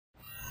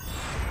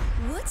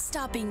What's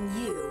stopping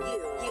you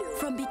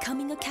from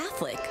becoming a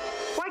Catholic?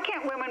 Why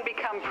can't women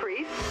become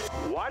priests?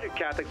 Why do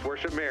Catholics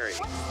worship Mary?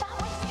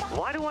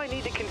 Why do I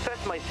need to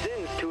confess my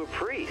sins to a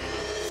priest?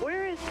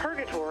 Where is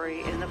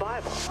purgatory in the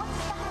Bible?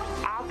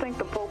 I think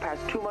the Pope has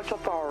too much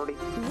authority.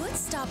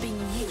 What's stopping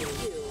you?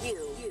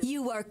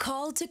 You are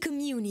called to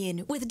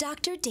communion with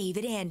Dr.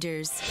 David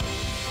Anders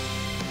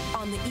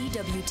on the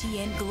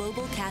EWTN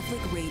Global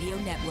Catholic Radio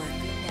Network.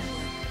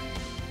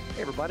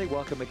 Hey everybody,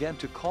 welcome again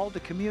to Call to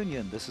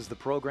Communion. This is the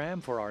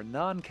program for our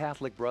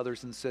non-Catholic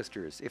brothers and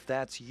sisters. If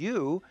that's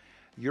you,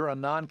 you're a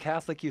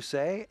non-Catholic, you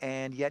say,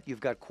 and yet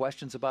you've got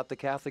questions about the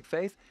Catholic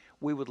faith,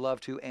 we would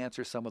love to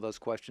answer some of those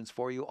questions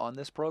for you on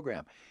this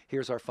program.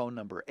 Here's our phone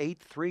number,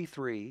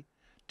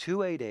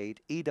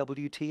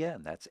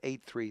 833-288-EWTN. That's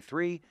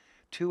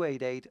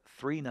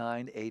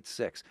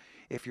 833-288-3986.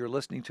 If you're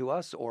listening to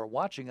us or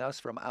watching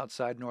us from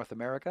outside North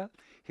America,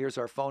 here's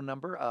our phone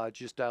number.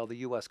 Just dial the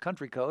U.S.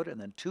 country code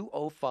and then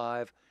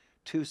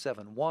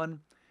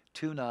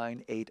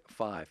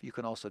 205-271-2985. You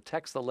can also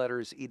text the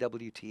letters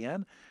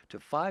EWTN to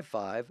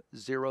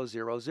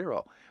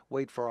 55000.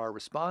 Wait for our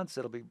response.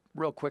 It'll be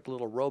real quick,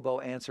 little robo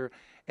answer,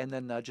 and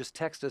then just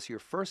text us your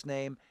first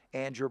name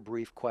and your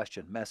brief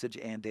question. Message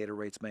and data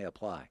rates may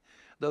apply.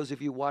 Those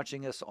of you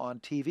watching us on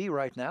TV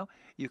right now,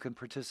 you can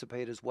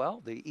participate as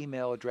well. The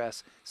email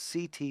address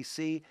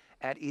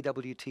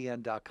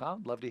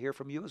ctc@ewtn.com. Love to hear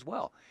from you as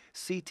well.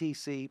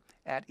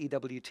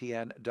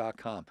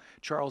 ctc@ewtn.com.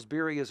 Charles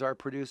Beery is our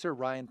producer.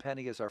 Ryan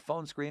Penny is our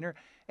phone screener.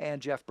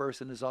 And Jeff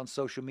Burson is on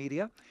social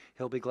media.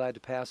 He'll be glad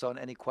to pass on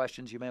any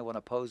questions you may want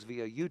to pose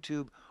via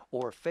YouTube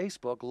or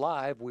Facebook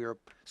Live. We are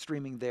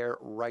streaming there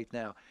right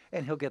now.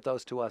 And he'll get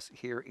those to us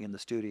here in the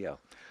studio.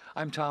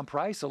 I'm Tom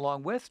Price,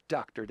 along with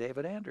Dr.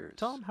 David Anders.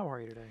 Tom, how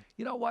are you today?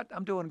 You know what?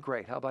 I'm doing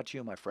great. How about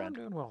you, my friend?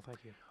 I'm doing well,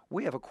 thank you.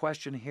 We have a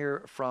question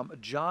here from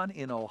John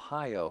in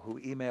Ohio, who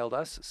emailed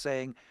us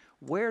saying,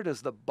 where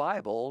does the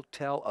Bible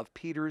tell of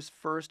Peter's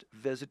first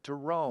visit to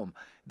Rome?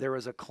 There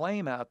is a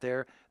claim out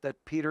there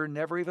that Peter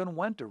never even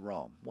went to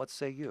Rome. What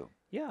say you?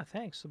 Yeah,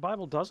 thanks. The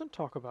Bible doesn't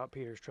talk about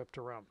Peter's trip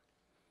to Rome.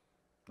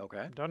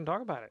 Okay. It doesn't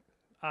talk about it.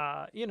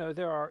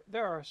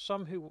 There are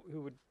some who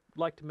would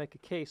like to make a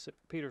case that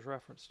Peter's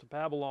reference to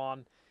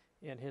Babylon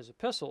in his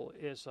epistle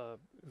is a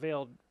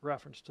veiled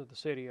reference to the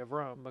city of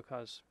Rome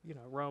because,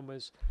 Rome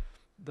is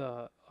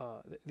the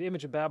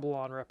image of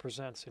Babylon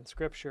represents in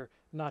Scripture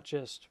not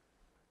just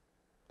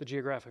the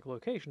geographic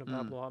location of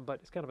Babylon, but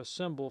it's kind of a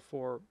symbol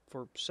for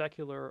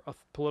secular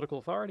political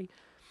authority.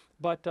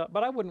 But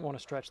I wouldn't want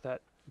to stretch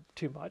that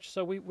too much.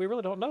 So we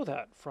really don't know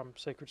that from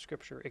sacred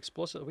Scripture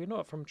explicitly. We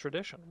know it from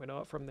tradition. We know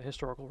it from the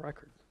historical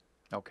record.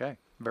 Okay,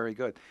 very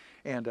good.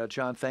 And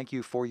John, thank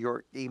you for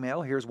your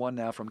email. Here's one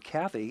now from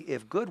Kathy.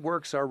 If good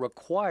works are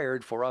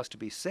required for us to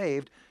be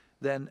saved,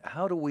 then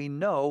how do we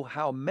know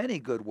how many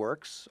good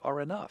works are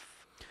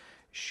enough?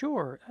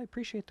 Sure, I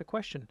appreciate the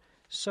question.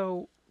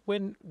 So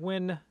when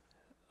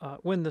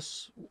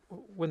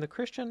the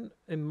Christian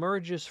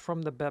emerges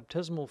from the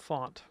baptismal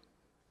font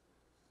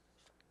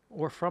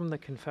or from the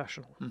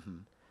confessional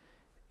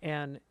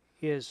and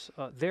is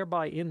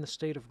thereby in the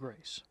state of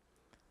grace,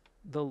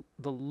 the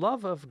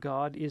love of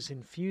God is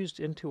infused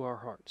into our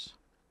hearts.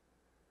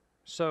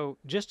 So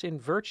just in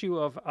virtue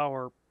of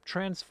our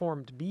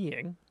transformed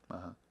being,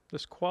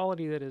 this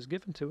quality that is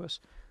given to us,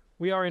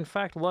 we are in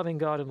fact loving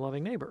God and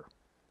loving neighbor.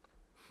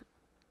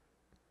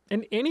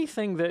 And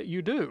anything that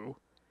you do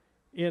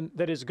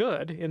that is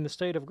good in the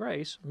state of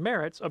grace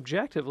merits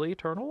objectively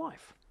eternal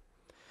life.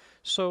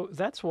 So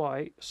that's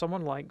why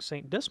someone like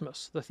St.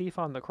 Dismas, the thief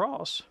on the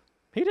cross,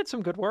 he did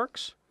some good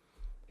works.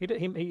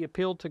 He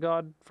appealed to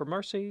God for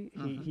mercy.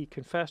 He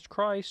confessed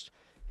Christ.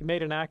 He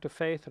made an act of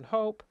faith and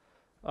hope.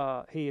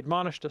 He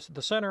admonished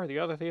the sinner, the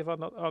other thief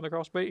on the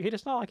cross. But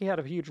it's not like he had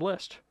a huge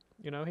list.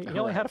 He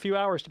only had a few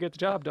hours to get the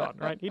job done.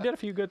 Right? He did a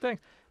few good things,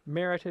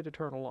 merited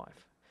eternal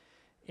life,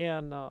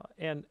 and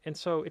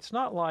so it's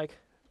not like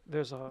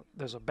there's a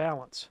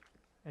balance,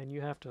 and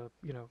you have to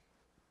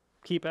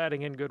keep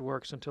adding in good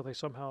works until they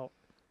somehow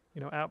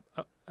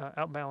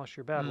outbalance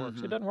your bad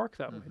works. It doesn't work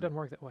that way. It doesn't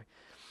work that way.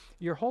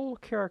 Your whole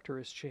character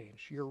is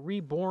changed. You're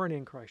reborn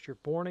in Christ. You're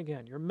born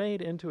again. You're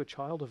made into a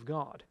child of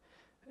God.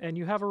 And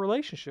you have a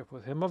relationship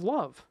with Him of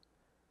love.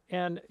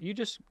 And you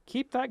just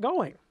keep that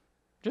going.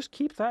 Just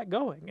keep that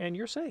going, and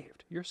you're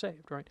saved. You're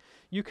saved, right?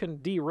 You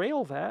can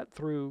derail that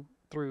through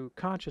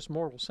conscious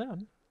mortal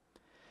sin,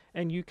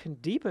 and you can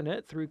deepen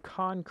it through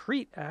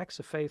concrete acts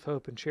of faith,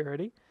 hope, and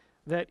charity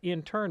that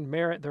in turn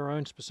merit their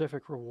own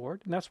specific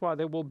reward. And that's why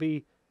there will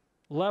be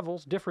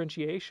levels,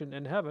 differentiation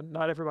in heaven.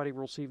 Not everybody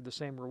will receive the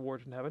same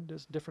reward in heaven.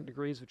 There's different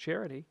degrees of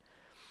charity.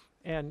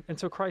 And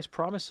so Christ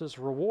promises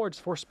rewards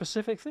for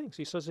specific things.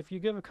 He says, if you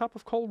give a cup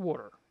of cold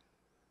water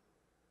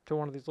to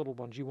one of these little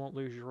ones, you won't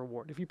lose your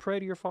reward. If you pray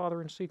to your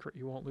Father in secret,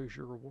 you won't lose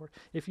your reward.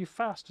 If you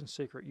fast in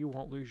secret, you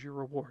won't lose your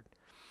reward.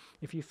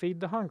 If you feed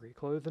the hungry,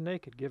 clothe the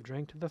naked, give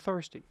drink to the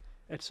thirsty,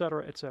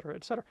 etc., etc.,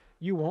 etc.,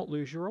 you won't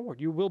lose your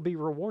reward. You will be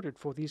rewarded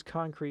for these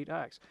concrete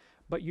acts.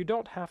 But you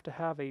don't have to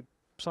have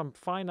some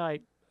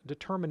finite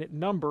determinate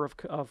number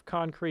of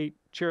concrete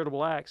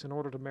charitable acts in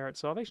order to merit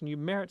salvation. You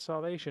merit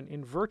salvation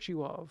in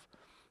virtue of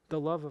the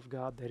love of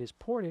God that is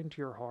poured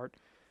into your heart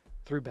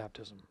through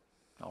baptism.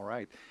 All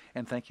right.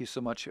 And thank you so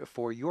much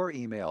for your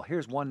email.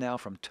 Here's one now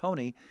from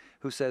Tony,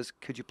 who says,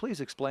 could you please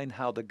explain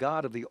how the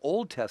God of the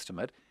Old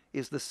Testament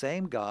is the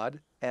same God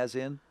as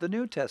in the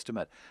New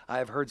Testament? I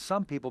have heard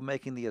some people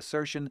making the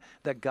assertion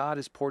that God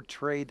is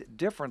portrayed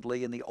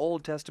differently in the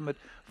Old Testament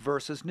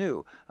versus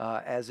New,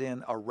 as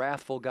in a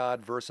wrathful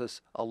God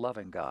versus a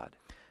loving God.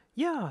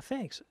 Yeah,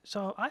 thanks.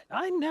 So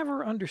I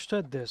never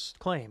understood this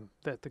claim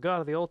that the God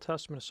of the Old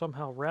Testament is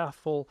somehow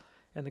wrathful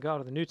and the God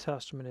of the New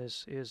Testament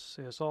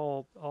is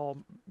all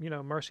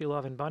mercy,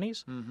 love, and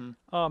bunnies.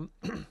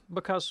 Mm-hmm.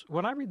 Because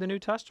when I read the New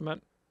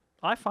Testament,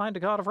 I find a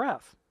God of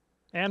wrath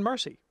and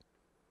mercy.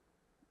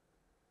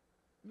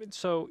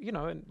 So,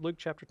 in Luke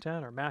chapter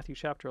 10 or Matthew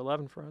chapter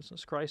 11, for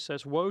instance, Christ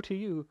says, woe to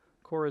you,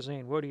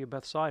 Chorazin, woe to you,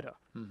 Bethsaida.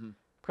 Mm-hmm.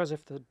 Because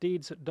if the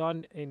deeds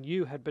done in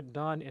you had been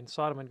done in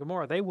Sodom and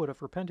Gomorrah, they would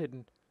have repented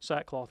in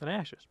sackcloth and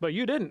ashes. But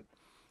you didn't.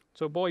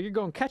 So, boy, you're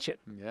going to catch it.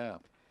 Yeah.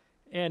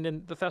 And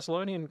in the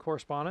Thessalonian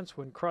correspondence,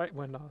 when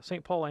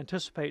St. Paul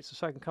anticipates the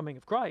second coming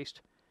of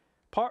Christ,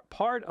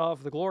 part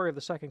of the glory of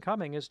the second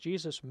coming is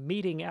Jesus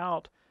meting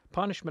out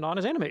punishment on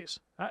his enemies.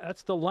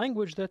 That's the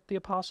language that the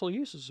apostle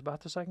uses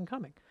about the second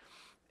coming.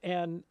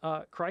 And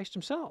Christ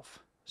himself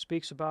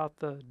speaks about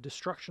the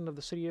destruction of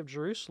the city of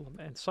Jerusalem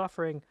and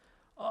suffering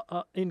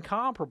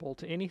incomparable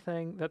to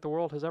anything that the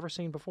world has ever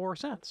seen before or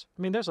since.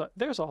 I mean, there's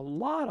a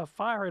lot of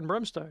fire and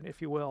brimstone,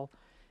 if you will,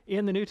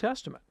 in the New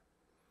Testament.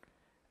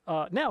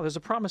 Now, there's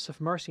a promise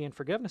of mercy and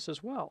forgiveness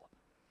as well,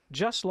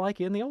 just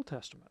like in the Old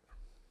Testament.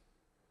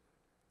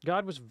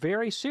 God was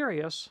very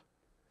serious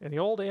in the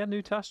Old and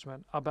New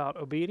Testament about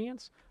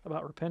obedience,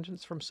 about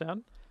repentance from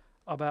sin,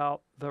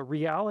 about the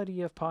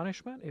reality of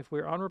punishment if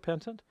we're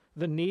unrepentant,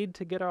 the need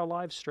to get our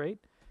lives straight,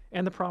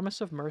 and the promise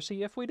of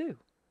mercy if we do.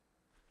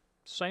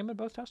 Same in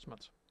both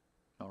Testaments.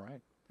 All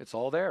right. It's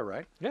all there,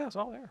 right? Yeah, it's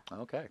all there.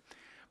 Okay.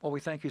 Well, we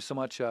thank you so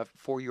much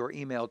for your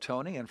email,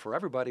 Tony, and for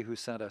everybody who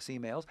sent us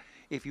emails.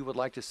 If you would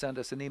like to send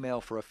us an email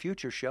for a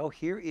future show,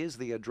 here is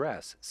the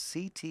address,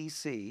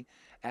 ctc@ewtn.com,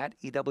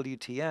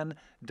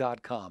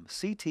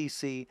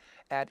 ctc@ewtn.com.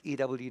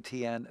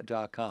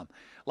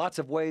 Lots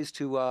of ways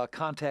to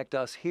contact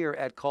us here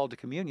at Call to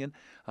Communion.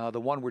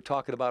 The one we're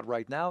talking about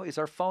right now is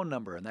our phone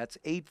number, and that's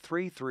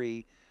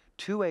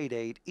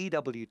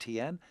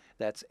 833-288-EWTN.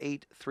 That's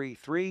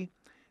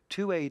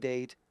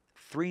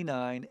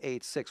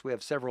 833-288-3986. We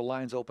have several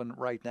lines open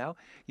right now.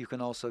 You can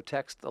also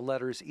text the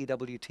letters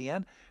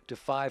EWTN to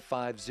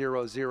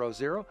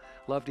 55000.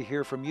 Love to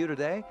hear from you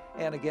today.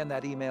 And again,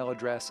 that email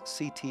address,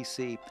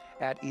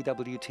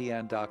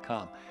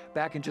 ctc@ewtn.com.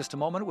 Back in just a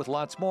moment with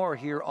lots more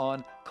here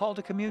on Call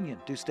to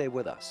Communion. Do stay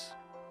with us.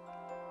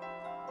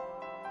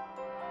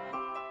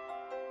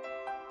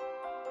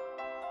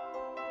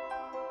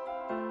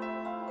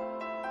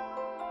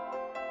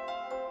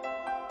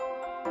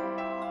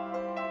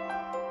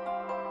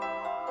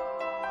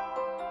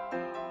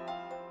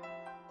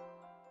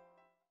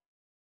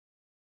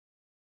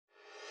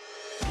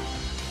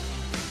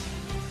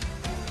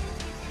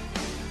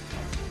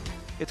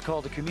 It's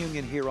Called to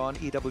Communion here on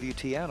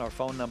EWTN. Our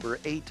phone number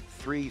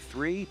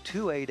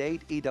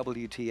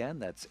 833-288-EWTN.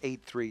 That's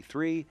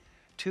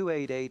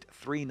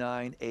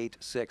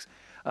 833-288-3986.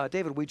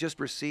 David, we just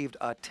received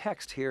a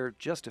text here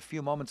just a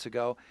few moments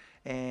ago,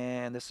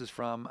 and this is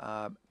from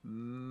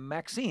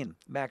Maxine.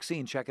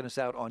 Maxine checking us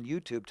out on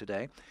YouTube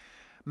today.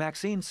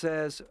 Maxine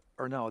says,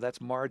 or no, that's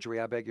Marjorie,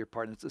 I beg your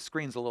pardon. The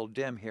screen's a little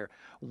dim here.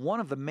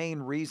 One of the main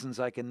reasons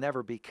I can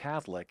never be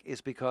Catholic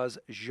is because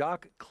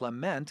Jacques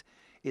Clement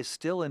is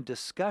still in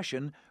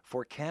discussion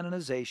for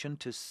canonization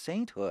to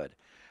sainthood.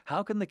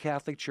 How can the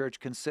Catholic Church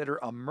consider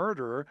a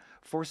murderer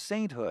for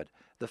sainthood?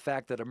 The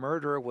fact that a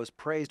murderer was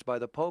praised by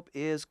the Pope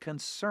is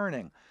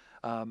concerning.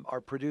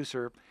 Our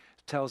producer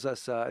tells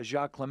us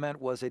Jacques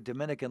Clement was a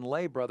Dominican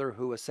lay brother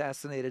who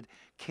assassinated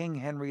King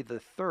Henry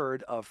III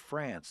of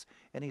France.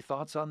 Any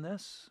thoughts on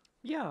this?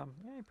 Yeah,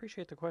 I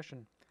appreciate the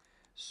question.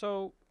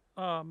 So,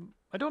 I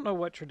don't know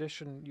what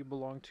tradition you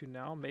belong to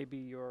now. Maybe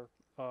you're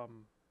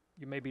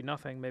you may be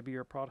nothing. Maybe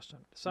you're a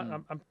Protestant. So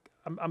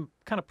I'm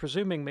kind of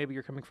presuming maybe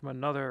you're coming from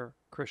another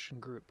Christian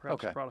group,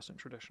 perhaps Okay. Protestant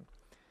tradition.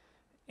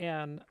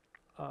 And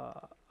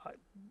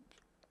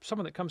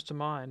someone that comes to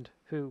mind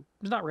who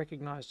is not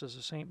recognized as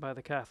a saint by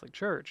the Catholic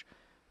Church,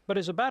 but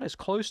is about as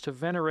close to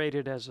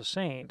venerated as a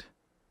saint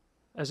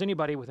as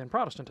anybody within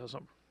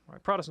Protestantism.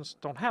 Right? Protestants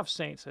don't have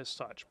saints as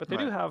such, but they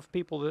do have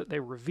people that they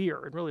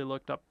revere and really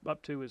looked up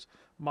to as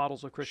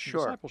models of Christian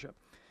discipleship.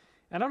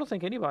 And I don't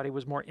think anybody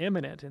was more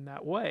eminent in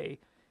that way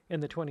in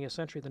the 20th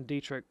century than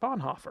Dietrich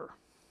Bonhoeffer,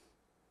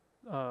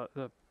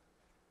 the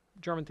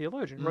German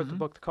theologian, wrote the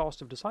book The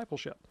Cost of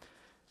Discipleship,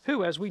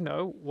 who, as we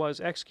know, was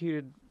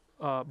executed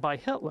by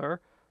Hitler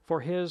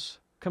for his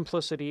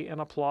complicity in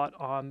a plot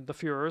on the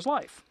Führer's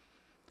life.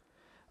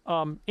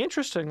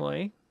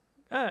 Interestingly,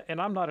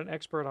 and I'm not an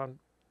expert on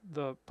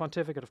the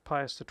pontificate of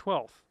Pius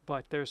XII,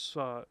 but there's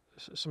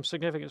some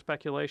significant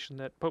speculation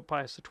that Pope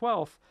Pius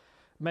XII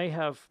may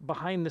have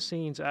behind the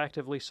scenes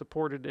actively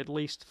supported at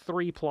least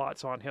 3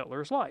 plots on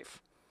Hitler's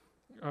life.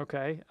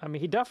 Okay, I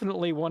mean, he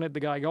definitely wanted the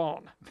guy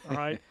gone, all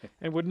right,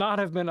 and would not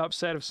have been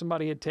upset if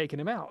somebody had taken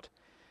him out.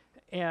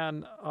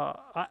 And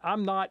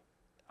I'm not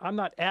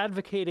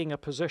advocating a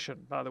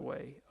position, by the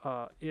way,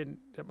 in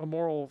a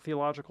moral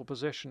theological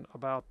position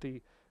about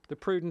the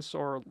prudence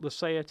or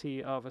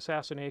leseity of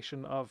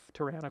assassination of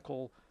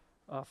tyrannical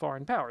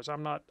foreign powers.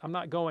 I'm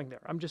not going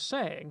there. I'm just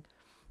saying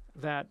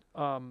that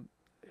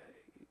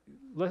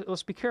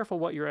let's be careful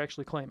what you're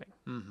actually claiming.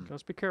 Mm-hmm.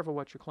 Let's be careful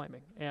what you're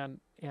claiming,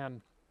 and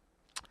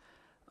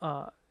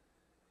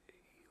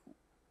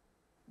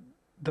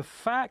the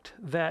fact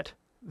that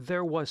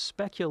there was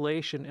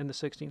speculation in the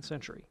 16th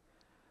century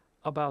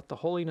about the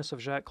holiness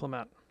of Jacques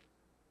Clement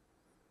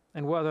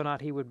and whether or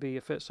not he would be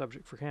a fit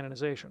subject for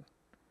canonization.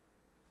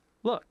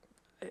 Look,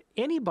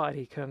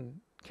 anybody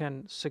can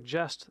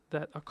suggest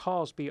that a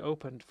cause be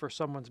opened for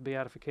someone's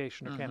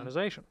beatification or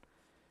canonization.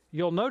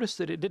 You'll notice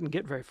that it didn't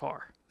get very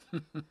far.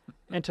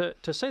 And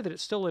to say that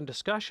it's still in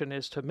discussion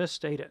is to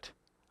misstate it.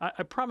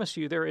 I promise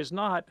you there is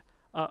not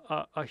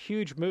a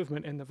huge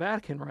movement in the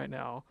Vatican right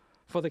now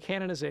for the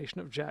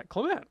canonization of Jacques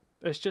Clement.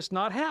 It's just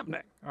not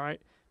happening, all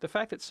right? The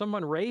fact that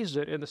someone raised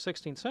it in the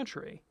 16th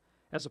century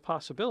as a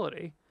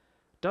possibility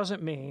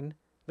doesn't mean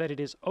that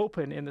it is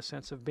open in the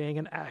sense of being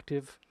an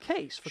active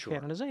case for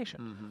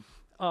canonization.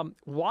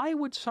 Why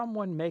would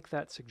someone make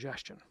that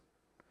suggestion?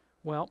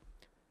 Well,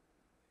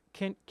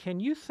 can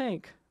you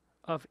think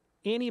of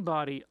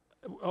anybody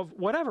of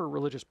whatever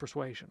religious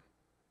persuasion,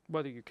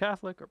 whether you're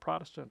Catholic or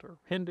Protestant or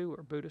Hindu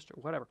or Buddhist or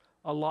whatever,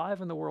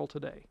 alive in the world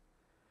today,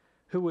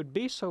 who would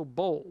be so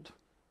bold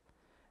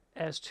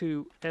as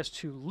to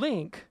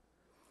link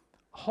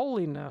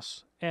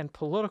holiness and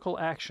political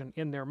action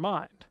in their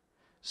mind,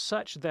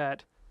 such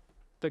that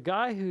the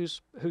guy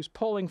who's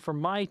pulling for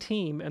my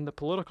team in the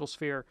political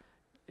sphere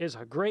is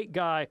a great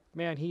guy,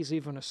 man, he's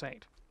even a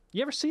saint.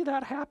 You ever see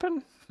that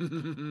happen?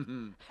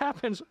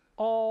 Happens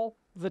all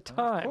the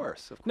time. Of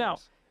course. Now,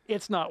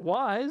 it's not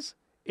wise,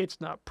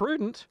 it's not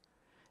prudent,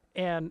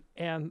 and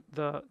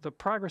the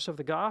progress of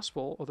the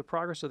gospel or the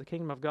progress of the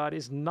kingdom of God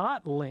is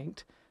not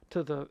linked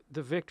to the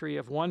victory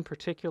of one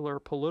particular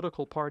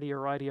political party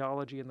or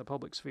ideology in the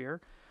public sphere,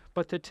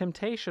 but the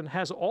temptation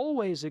has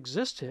always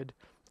existed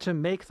to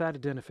make that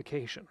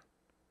identification.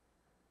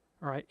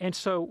 All right, and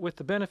so with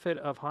the benefit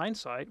of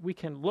hindsight, we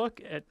can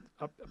look at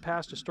a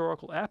past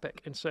historical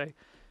epic and say,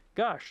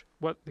 gosh,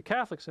 what the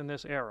Catholics in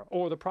this era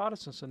or the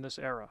Protestants in this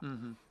era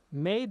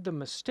made the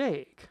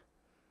mistake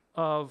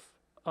of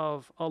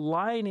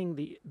aligning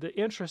the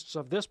interests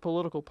of this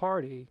political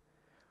party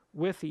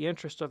with the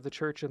interest of the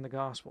church and the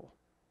gospel.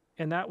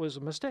 And that was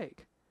a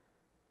mistake.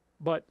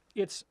 But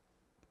it's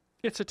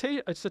a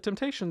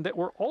temptation that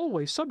we're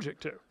always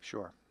subject to.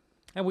 Sure.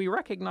 And we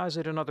recognize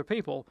it in other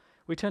people.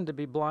 We tend to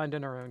be blind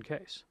in our own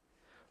case.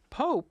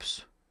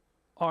 Popes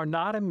are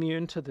not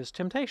immune to this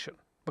temptation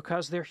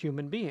because they're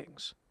human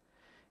beings.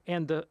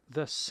 And the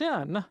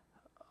sin,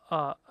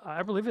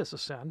 I believe it's a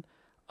sin,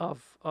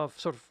 of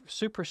sort of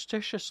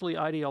superstitiously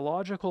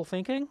ideological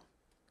thinking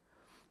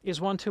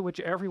is one to which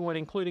everyone,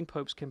 including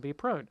popes, can be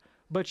prone.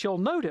 But you'll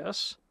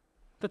notice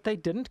that they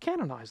didn't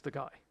canonize the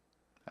guy.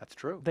 That's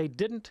true. They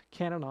didn't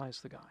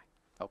canonize the guy.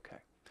 Okay.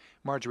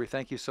 Marjorie,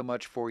 thank you so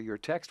much for your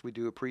text. We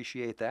do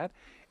appreciate that.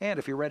 And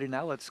if you're ready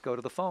now, let's go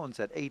to the phones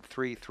at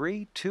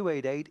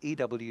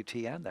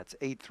 833-288-EWTN. That's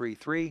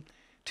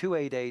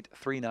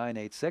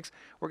 833-288-3986.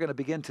 We're going to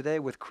begin today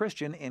with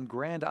Christian in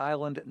Grand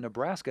Island,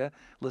 Nebraska,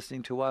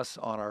 listening to us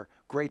on our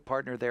great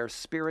partner there,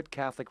 Spirit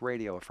Catholic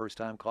Radio, a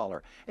first-time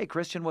caller. Hey,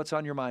 Christian, what's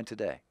on your mind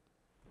today?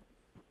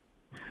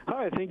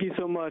 Hi, thank you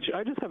so much.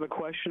 I just have a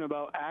question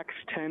about Acts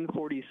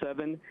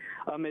 10:47.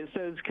 It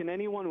says, "Can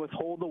anyone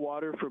withhold the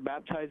water for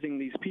baptizing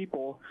these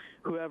people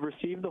who have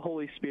received the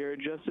Holy Spirit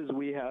just as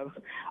we have?"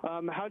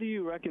 How do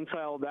you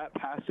reconcile that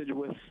passage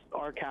with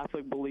our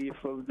Catholic belief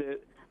of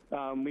that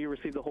we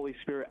receive the Holy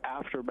Spirit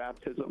after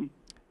baptism?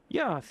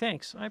 Yeah,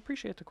 thanks. I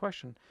appreciate the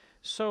question.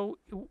 So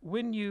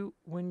when you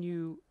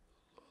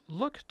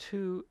look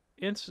to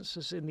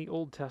instances in the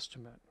Old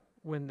Testament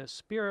when the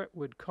Spirit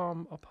would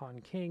come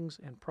upon kings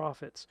and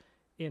prophets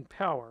in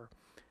power,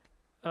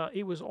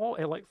 it was all,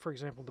 like, for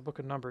example, the book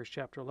of Numbers,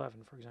 chapter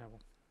 11, for example.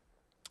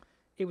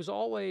 It was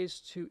always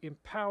to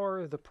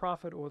empower the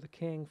prophet or the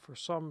king for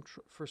some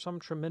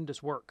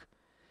tremendous work.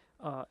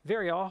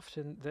 Very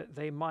often that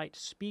they might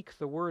speak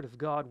the word of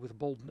God with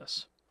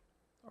boldness,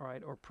 all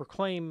right, or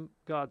proclaim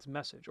God's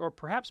message, or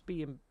perhaps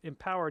be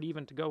empowered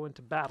even to go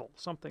into battle,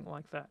 something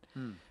like that.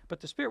 But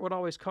the Spirit would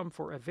always come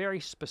for a very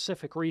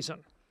specific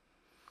reason.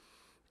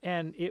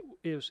 And it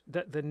is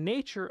that the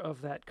nature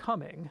of that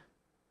coming,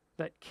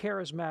 that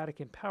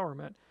charismatic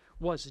empowerment,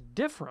 was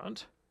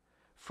different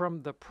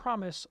from the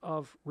promise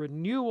of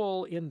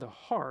renewal in the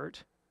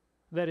heart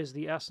that is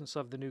the essence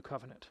of the new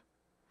covenant.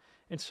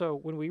 And so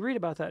when we read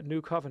about that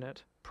new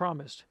covenant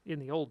promised in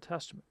the Old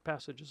Testament,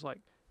 passages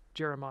like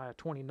Jeremiah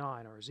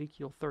 29 or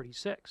Ezekiel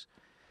 36,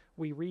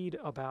 we read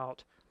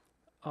about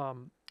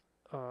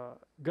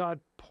God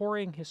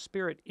pouring His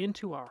Spirit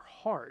into our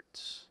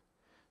hearts,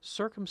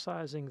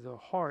 circumcising the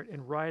heart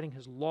and writing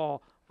His law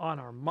on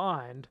our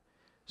mind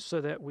so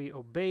that we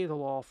obey the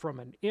law from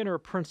an inner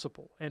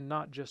principle and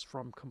not just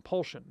from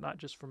compulsion, not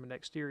just from an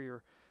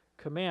exterior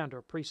command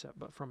or precept,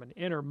 but from an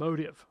inner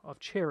motive of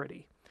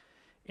charity.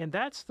 And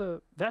that's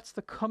the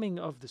coming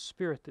of the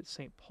Spirit that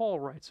St. Paul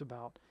writes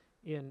about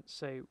in,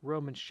 say,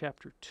 Romans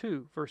chapter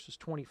 2, verses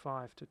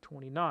 25 to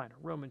 29, or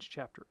Romans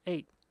chapter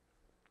 8,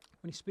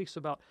 when he speaks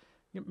about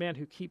a man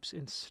who keeps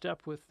in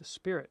step with the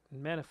Spirit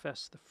and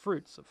manifests the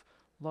fruits of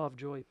love,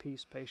 joy,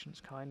 peace,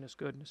 patience, kindness,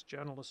 goodness,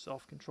 gentleness,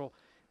 self-control.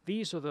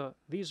 This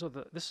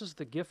is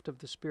the gift of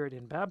the Spirit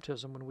in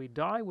baptism when we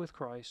die with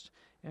Christ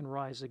and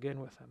rise again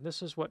with Him.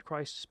 This is what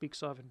Christ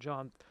speaks of in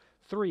John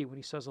 3 when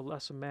He says,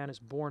 unless a man is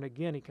born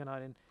again, he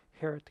cannot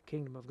inherit the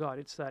kingdom of God.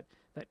 It's that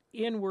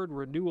inward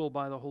renewal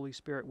by the Holy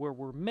Spirit where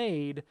we're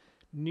made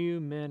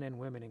new men and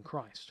women in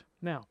Christ.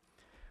 Now,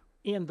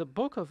 in the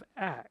book of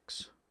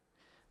Acts,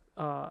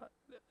 the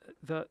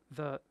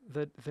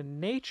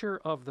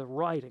nature of the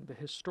writing, the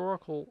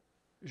historical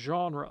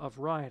genre of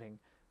writing,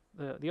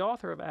 the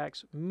author of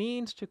Acts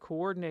means to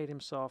coordinate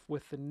himself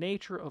with the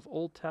nature of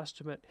Old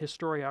Testament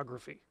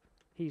historiography.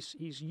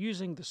 He's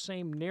using the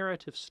same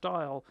narrative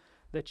style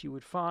that you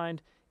would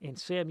find in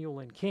Samuel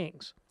and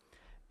Kings.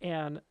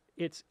 And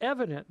it's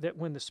evident that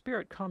when the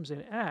Spirit comes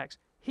in Acts,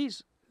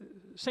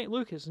 St.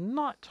 Luke is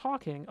not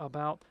talking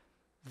about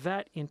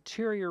that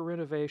interior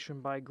renovation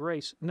by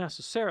grace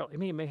necessarily. I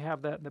mean, he may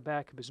have that in the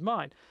back of his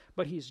mind,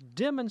 but he's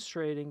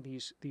demonstrating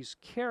these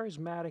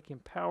charismatic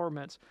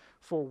empowerments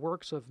for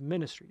works of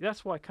ministry.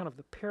 That's why kind of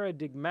the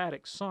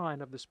paradigmatic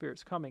sign of the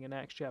Spirit's coming in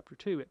Acts chapter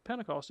 2 at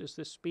Pentecost is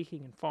this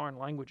speaking in foreign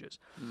languages.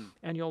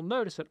 And you'll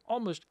notice that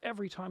almost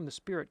every time the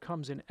Spirit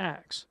comes in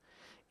Acts,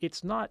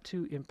 it's not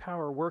to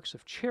empower works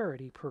of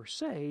charity per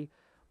se,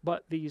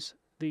 but this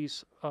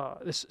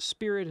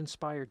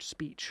Spirit-inspired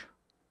speech.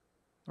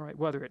 All right,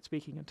 whether it's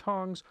speaking in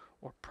tongues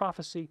or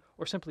prophecy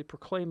or simply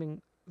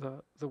proclaiming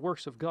the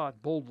works of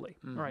God boldly.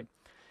 All right,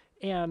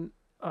 and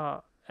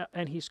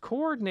he's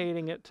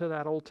coordinating it to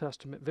that Old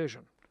Testament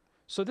vision.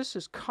 So this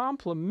is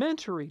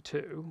complementary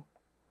to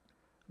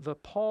the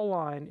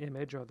Pauline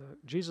image or the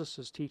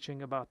Jesus's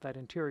teaching about that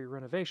interior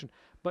renovation,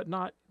 but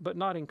not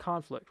in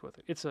conflict with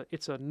it.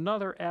 It's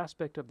another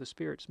aspect of the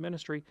Spirit's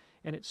ministry,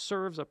 and it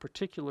serves a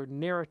particular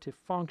narrative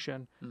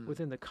function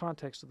within the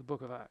context of the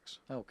book of Acts.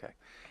 Okay.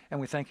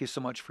 And we thank you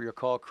so much for your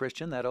call,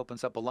 Christian. That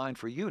opens up a line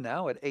for you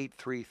now at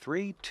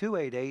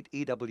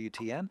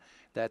 833-288-EWTN.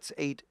 That's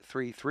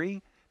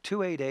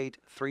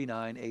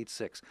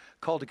 833-288-3986.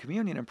 Call to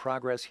communion in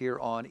progress here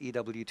on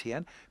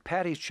EWTN.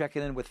 Patty's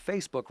checking in with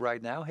Facebook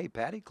right now. Hey,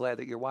 Patty, glad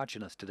that you're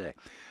watching us today.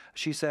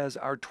 She says,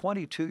 our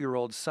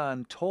 22-year-old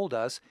son told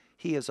us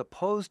he is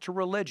opposed to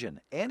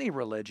religion, any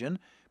religion,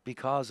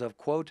 because of,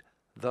 quote,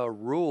 the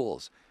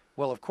rules.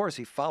 Well, of course,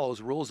 he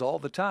follows rules all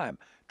the time,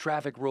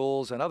 traffic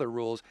rules and other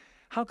rules.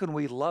 How can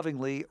we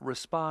lovingly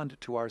respond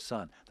to our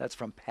son? That's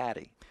from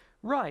Patty.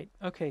 Right.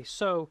 Okay,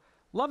 so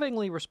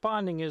lovingly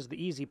responding is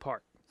the easy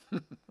part.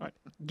 Right.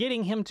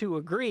 Getting him to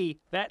agree,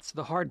 that's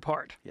the hard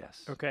part.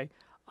 Yes. Okay.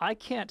 I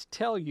can't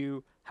tell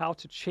you how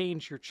to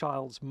change your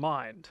child's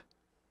mind.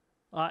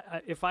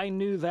 If I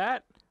knew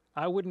that,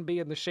 I wouldn't be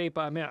in the shape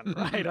I'm in,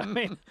 right? I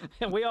mean,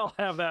 and we all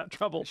have that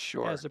trouble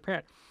as a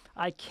parent.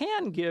 I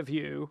can give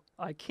you,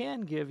 a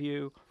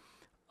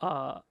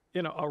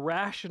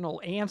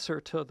rational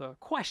answer to the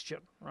question,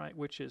 right?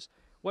 Which is,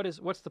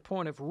 what's the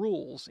point of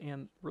rules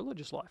in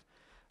religious life?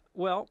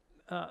 Well,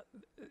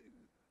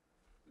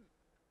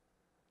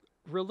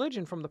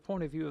 religion, from the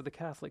point of view of the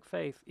Catholic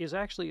faith, is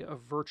actually a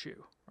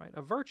virtue, right?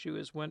 A virtue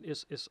is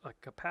a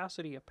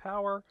capacity, a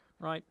power,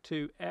 right,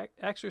 to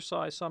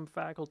exercise some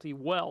faculty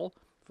well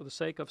for the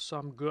sake of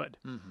some good.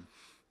 Mm-hmm.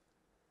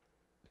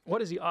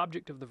 What is the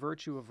object of the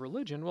virtue of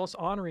religion? Well, it's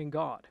honoring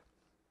God.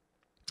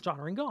 It's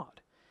honoring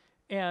God.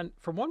 And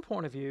from one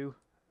point of view,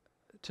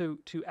 to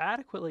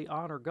adequately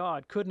honor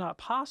God could not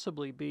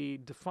possibly be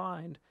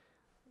defined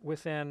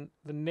within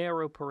the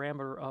narrow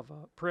parameter of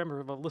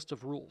a list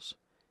of rules.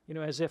 You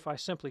know, as if I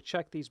simply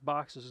check these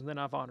boxes and then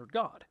I've honored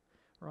God,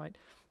 right?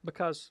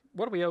 Because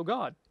what do we owe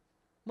God?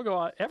 We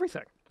owe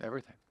everything.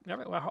 Everything.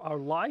 Our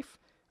life,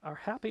 our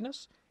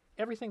happiness,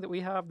 everything that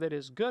we have that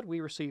is good,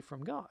 we receive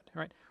from God,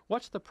 right?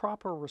 What's the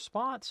proper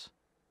response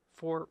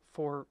for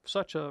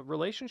such a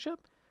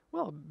relationship?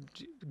 Well,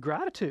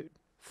 gratitude,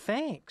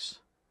 thanks,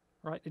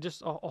 right?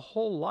 Just a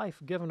whole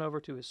life given over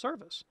to His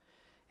service,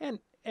 and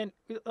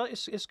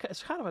it's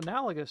kind of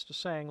analogous to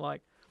saying,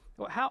 like,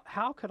 well,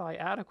 how could I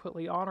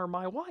adequately honor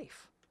my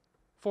wife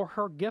for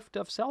her gift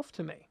of self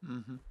to me?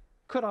 Mm-hmm.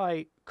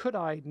 Could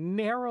I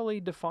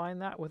narrowly define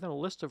that within a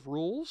list of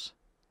rules?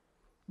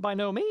 By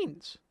no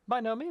means.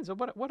 By no means.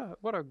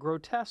 What a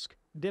grotesque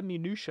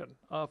diminution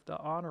of the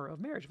honor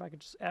of marriage. If I could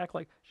just act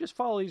like, just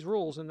follow these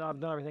rules and I've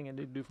done everything I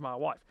need to do for my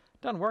wife.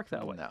 It doesn't work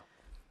that way. No.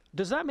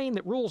 Does that mean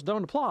that rules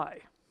don't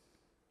apply?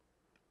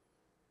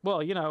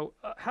 Well,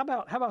 how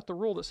about the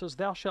rule that says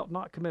thou shalt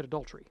not commit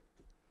adultery?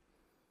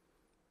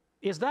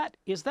 Is that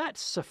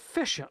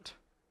sufficient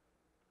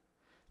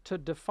to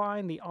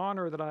define the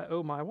honor that I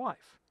owe my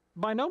wife.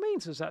 By no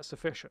means is that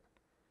sufficient.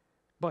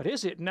 But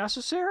is it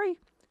necessary?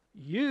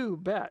 You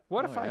bet.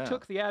 What if I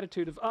took the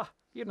attitude of,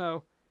 you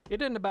know,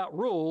 it isn't about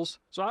rules,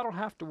 so I don't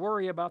have to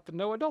worry about the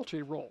no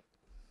adultery rule?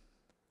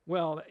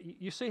 Well,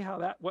 you see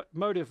how what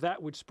motive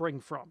that would spring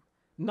from.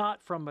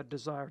 Not from a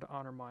desire to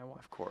honor my wife.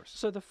 Of course.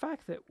 So the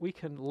fact that we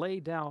can lay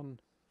down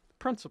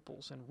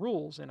principles and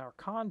rules in our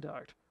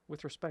conduct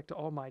with respect to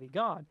Almighty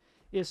God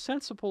is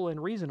sensible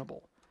and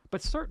reasonable,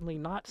 but certainly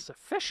not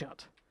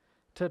sufficient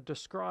to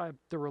describe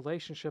the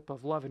relationship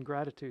of love and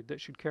gratitude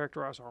that should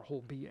characterize our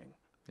whole being.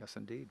 Yes,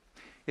 indeed.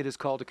 It is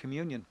called to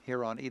communion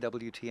here on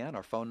EWTN.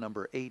 Our phone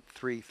number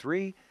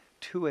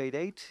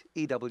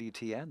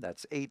 833-288-EWTN.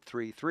 That's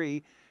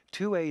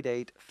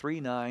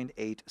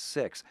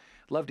 833-288-3986.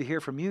 Love to hear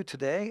from you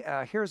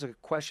today. Here's a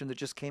question that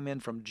just came in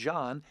from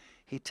John.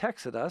 He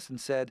texted us and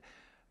said,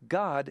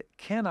 God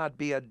cannot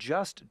be a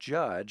just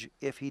judge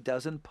if he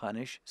doesn't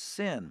punish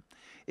sin.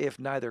 If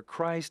neither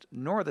Christ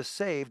nor the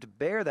saved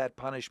bear that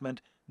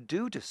punishment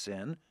due to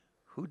sin,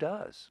 who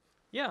does?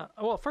 Yeah,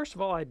 well, first of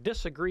all, I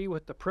disagree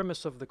with the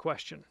premise of the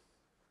question.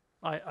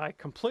 I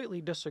completely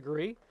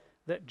disagree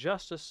that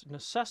justice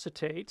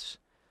necessitates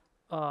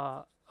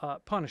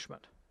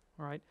punishment,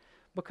 all right?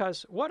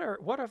 Because what are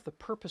the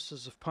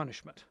purposes of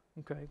punishment?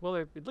 Okay, well,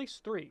 there are at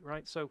least three,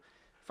 right? So,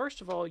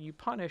 first of all, you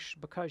punish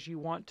because you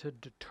want to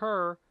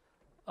deter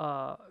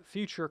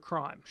future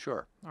crime.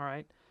 Sure. All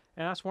right,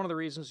 and that's one of the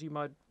reasons you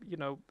might, you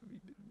know,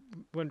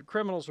 when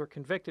criminals are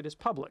convicted, it's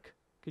public.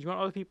 Because you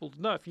want other people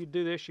to know if you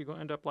do this, you're going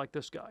to end up like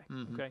this guy.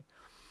 Mm-hmm. Okay.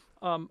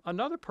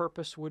 Another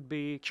purpose would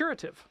be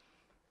curative,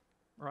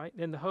 right?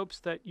 In the hopes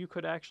that you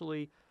could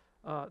actually,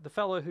 the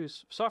fellow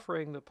who's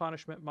suffering the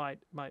punishment might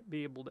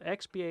be able to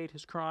expiate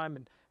his crime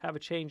and have a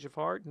change of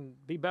heart and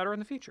be better in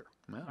the future.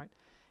 Yeah. Right?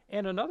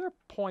 And another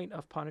point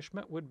of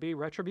punishment would be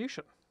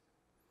retribution.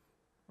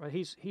 Right?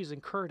 He's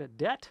incurred a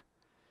debt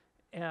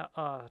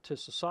to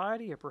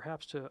society or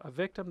perhaps to a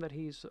victim that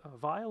he's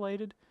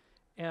violated.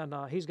 And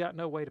he's got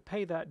no way to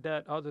pay that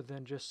debt other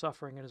than just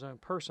suffering in his own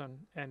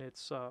person, and it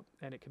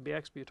can be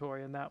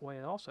expiatory in that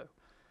way also.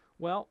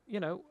 Well,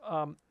 you know,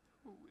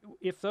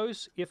 if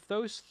those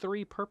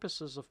three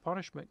purposes of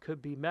punishment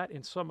could be met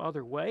in some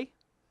other way,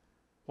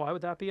 why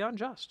would that be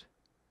unjust?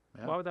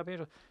 Yeah. Why would that be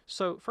unjust?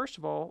 So, first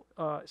of all,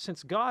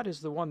 since God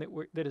is the one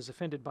that is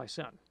offended by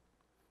sin,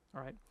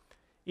 all right,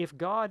 if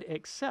God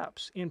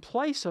accepts in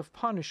place of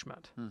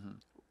punishment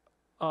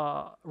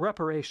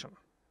reparation.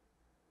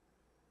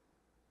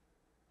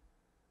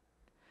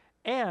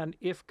 And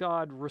if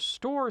God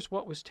restores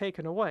what was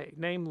taken away,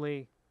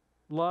 namely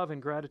love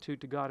and gratitude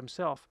to God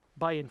himself,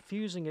 by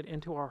infusing it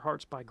into our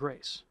hearts by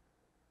grace,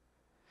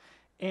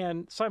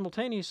 and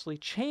simultaneously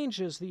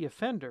changes the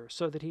offender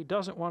so that he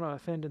doesn't want to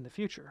offend in the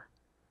future,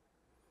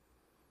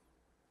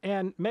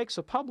 and makes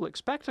a public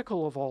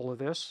spectacle of all of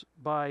this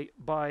by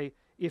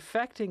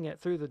effecting it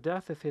through the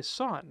death of his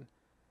Son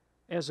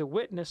as a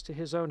witness to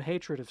his own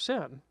hatred of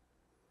sin,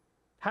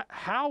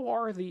 how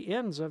are the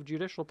ends of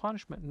judicial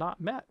punishment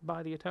not met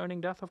by the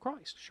atoning death of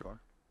Christ?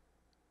 Sure.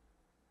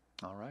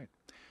 All right.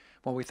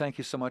 Well, we thank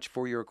you so much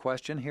for your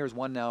question. Here's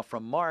one now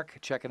from Mark,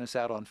 checking us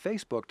out on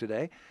Facebook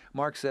today.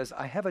 Mark says,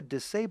 I have a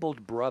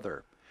disabled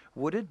brother.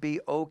 Would it be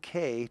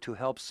okay to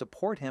help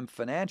support him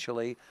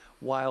financially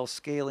while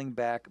scaling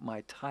back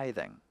my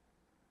tithing?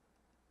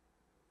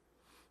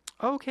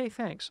 Okay,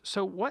 thanks.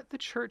 So what the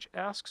church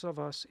asks of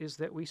us is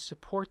that we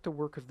support the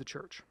work of the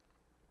church.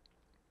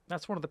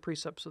 That's one of the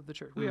precepts of the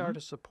church. We are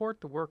to support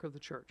the work of the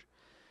church.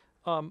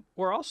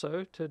 We're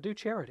also to do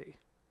charity.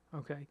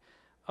 Okay,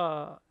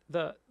 the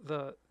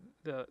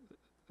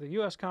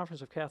U.S.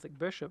 Conference of Catholic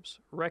Bishops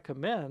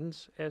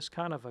recommends, as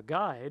kind of a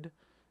guide,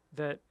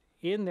 that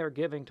in their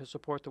giving to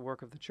support the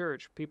work of the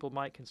church, people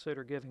might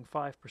consider giving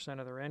 5%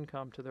 of their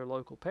income to their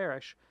local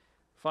parish,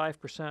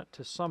 5%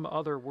 to some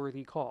other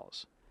worthy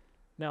cause.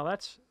 Now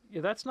that's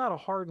not a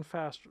hard and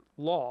fast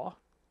law,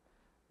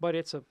 but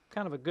it's a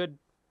kind of a good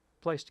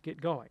place to get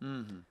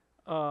going.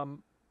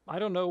 I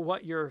don't know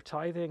what your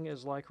tithing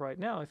is like right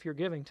now. If you're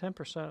giving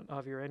 10%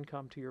 of your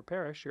income to your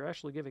parish, you're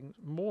actually giving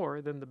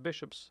more than the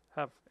bishops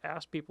have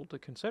asked people to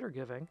consider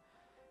giving.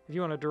 If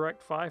you want to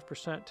direct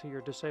 5% to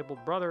your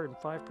disabled brother and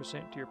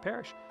 5% to your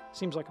parish,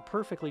 seems like a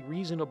perfectly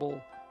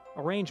reasonable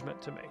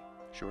arrangement to me.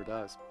 Sure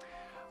does.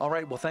 All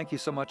right, well, thank you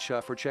so much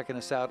for checking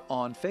us out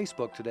on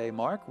Facebook today,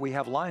 Mark. We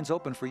have lines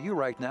open for you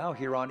right now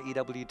here on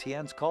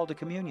EWTN's Call to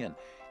Communion,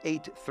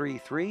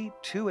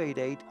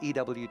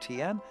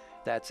 833-288-EWTN.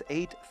 That's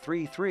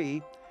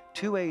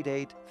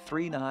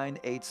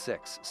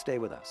 833-288-3986. Stay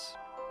with us.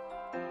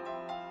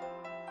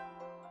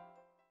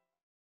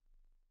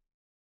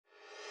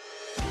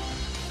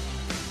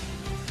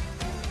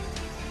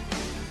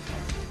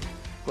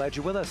 Glad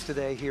you're with us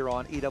today here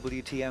on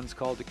EWTN's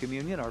Call to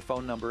Communion. Our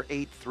phone number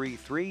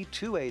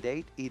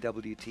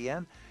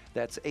 833-288-EWTN.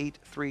 That's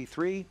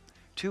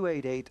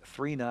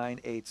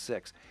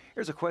 833-288-3986.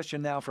 Here's a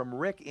question now from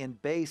Rick in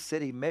Bay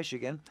City,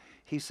 Michigan.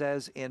 He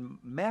says, in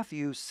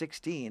Matthew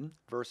 16,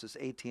 verses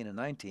 18 and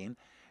 19,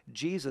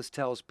 Jesus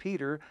tells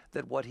Peter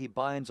that what he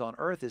binds on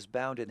earth is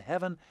bound in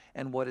heaven,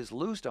 and what is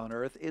loosed on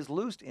earth is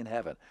loosed in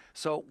heaven.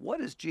 So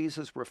what is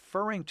Jesus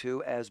referring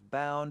to as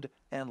bound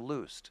and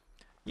loosed?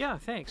 Yeah,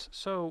 thanks.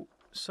 So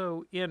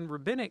in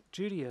Rabbinic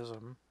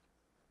Judaism,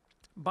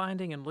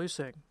 binding and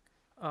loosing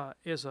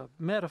is a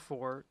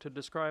metaphor to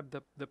describe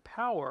the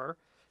power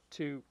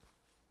to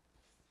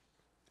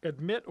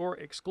admit or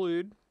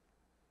exclude,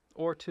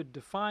 or to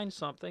define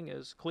something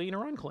as clean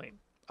or unclean.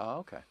 Oh,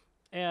 okay.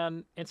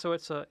 And so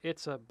it's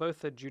a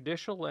both a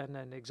judicial and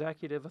an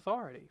executive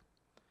authority,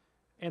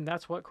 and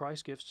that's what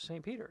Christ gives to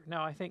St. Peter.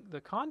 Now, I think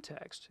the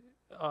context,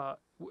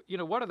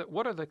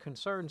 what are the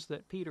concerns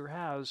that Peter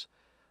has,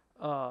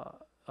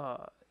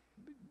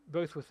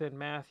 both within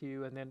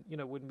Matthew and then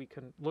when we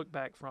can look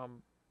back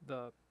from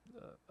the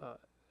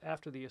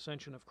after the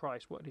ascension of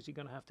Christ, what is he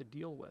going to have to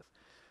deal with?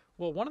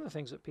 Well, one of the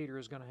things that Peter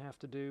is going to have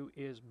to do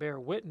is bear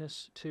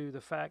witness to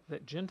the fact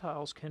that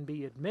Gentiles can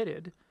be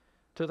admitted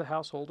to the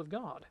household of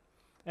God.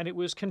 And it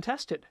was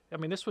contested. I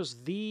mean, this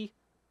was the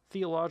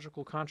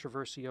theological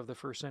controversy of the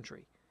first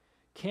century.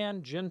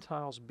 Can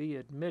Gentiles be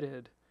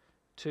admitted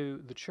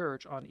to the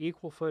church on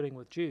equal footing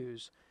with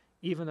Jews,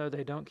 even though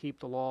they don't keep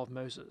the law of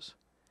Moses?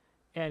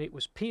 And it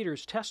was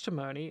Peter's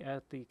testimony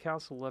at the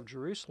Council of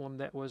Jerusalem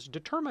that was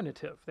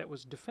determinative, that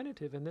was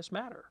definitive in this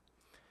matter.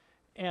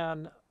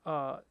 And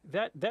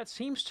that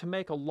seems to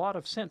make a lot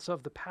of sense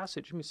of the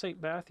passage. I mean,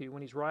 St. Matthew,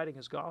 when he's writing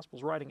his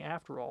Gospels, writing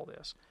after all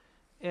this.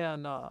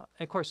 And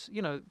of course,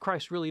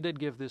 Christ really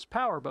did give this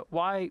power, but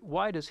why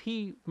does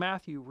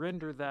Matthew,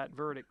 render that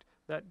verdict,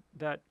 that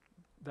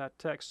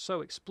text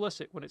so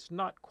explicit when it's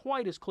not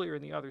quite as clear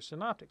in the other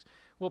synoptics?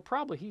 Well,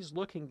 probably he's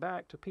looking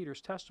back to Peter's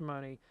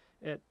testimony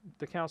at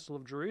the Council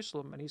of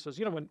Jerusalem, and he says,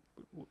 when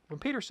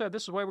Peter said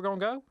this is the way we're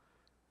going to go,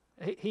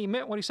 he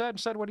meant what he said and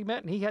said what he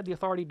meant, and he had the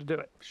authority to do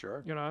it.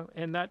 Sure.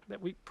 And that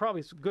we probably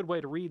is a good way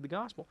to read the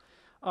gospel.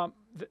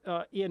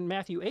 In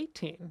Matthew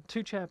 18,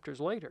 2 chapters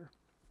later,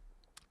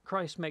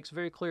 Christ makes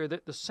very clear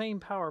that the same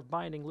power of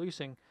binding,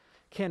 loosing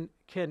can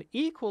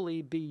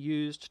equally be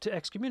used to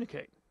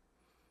excommunicate.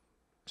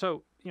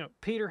 So,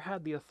 Peter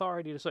had the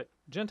authority to say,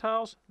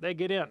 Gentiles, they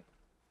get in.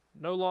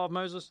 No law of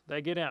Moses,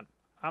 they get in.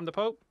 I'm the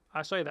Pope,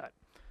 I say that.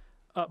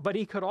 But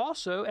he could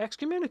also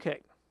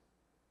excommunicate.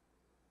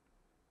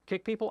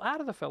 Kick people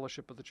out of the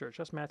fellowship of the church.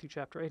 That's Matthew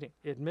chapter 18.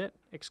 Admit,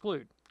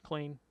 exclude,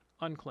 clean,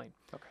 unclean.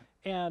 Okay.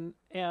 And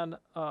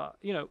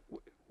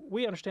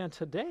we understand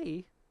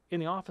today in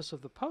the office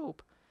of the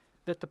Pope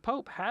that the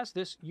Pope has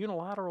this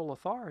unilateral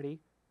authority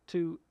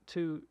to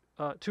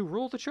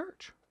rule the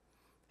church.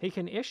 He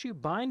can issue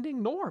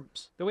binding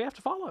norms that we have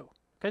to follow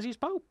because he's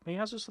Pope. He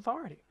has this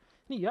authority.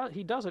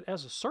 He does it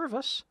as a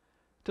service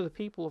to the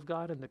people of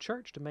God and the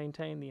church to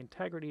maintain the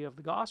integrity of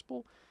the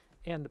gospel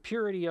and the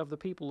purity of the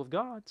people of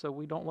God, so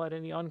we don't let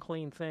any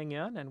unclean thing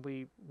in, and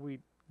we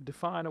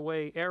define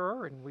away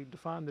error, and we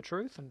define the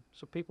truth, and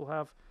so people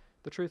have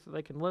the truth that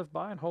they can live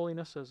by, and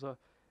holiness as a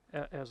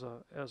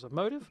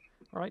motive,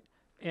 right?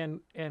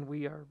 And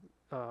we are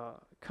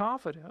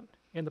confident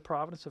in the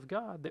providence of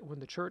God that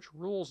when the church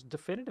rules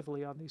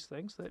definitively on these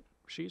things, that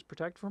she's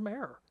protected from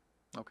error.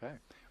 Okay.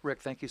 Rick,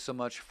 thank you so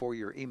much for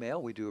your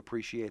email. We do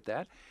appreciate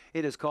that.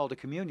 It is called to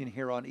communion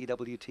here on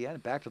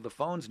EWTN. Back to the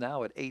phones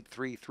now at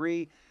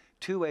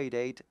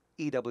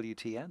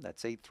 833-288-EWTN.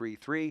 That's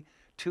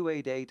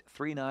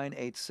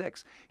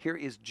 833-288-3986. Here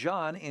is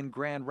John in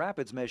Grand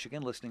Rapids,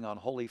 Michigan, listening on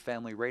Holy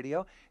Family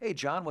Radio. Hey,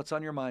 John, what's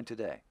on your mind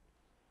today?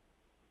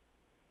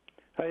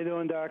 How you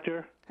doing,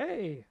 Doctor?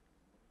 Hey.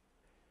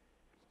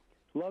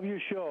 Love your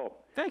show.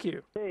 Thank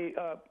you. Hey,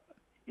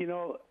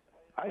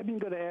 I've been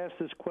going to ask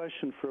this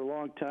question for a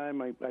long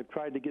time. I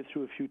tried to get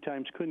through a few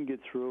times, couldn't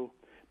get through.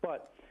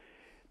 But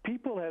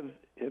people have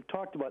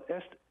talked about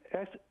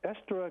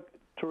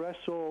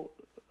extraterrestrial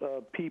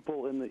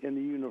people in the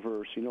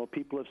universe.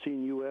 People have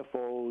seen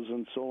UFOs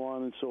and so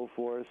on and so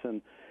forth.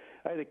 And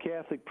I had a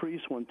Catholic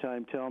priest one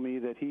time tell me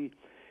that he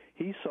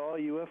saw a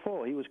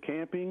UFO. He was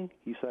camping.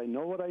 He said, I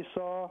know what I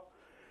saw.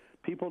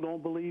 People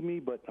don't believe me,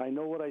 but I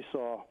know what I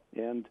saw.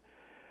 And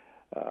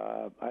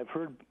I've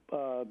heard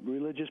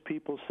religious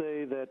people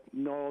say that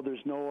no,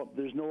 there's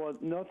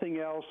nothing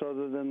else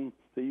other than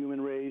the human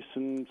race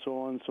and so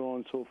on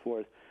and so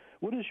forth.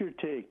 What is your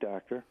take,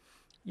 Doctor?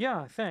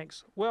 Yeah,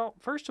 thanks. Well,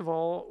 first of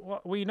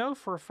all, we know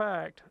for a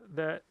fact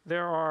that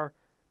there are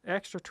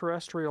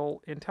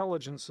extraterrestrial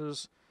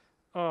intelligences,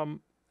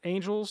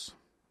 angels,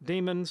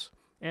 demons,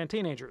 and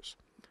teenagers.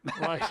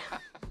 Right?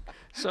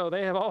 So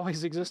they have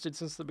always existed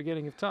since the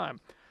beginning of time.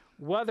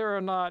 Whether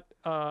or not,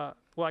 I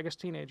guess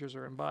teenagers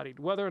are embodied,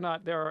 whether or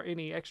not there are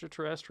any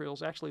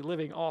extraterrestrials actually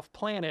living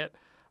off-planet,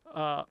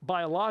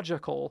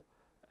 biological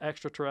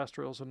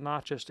extraterrestrials and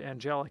not just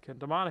angelic and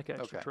demonic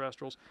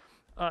extraterrestrials,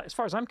 as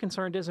far as I'm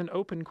concerned, is an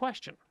open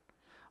question.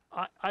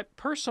 I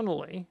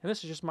personally, and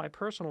this is just my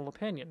personal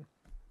opinion,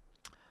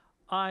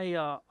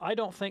 I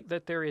don't think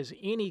that there is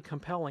any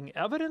compelling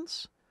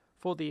evidence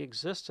for the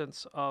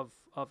existence of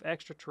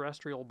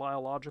extraterrestrial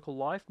biological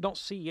life. Don't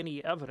see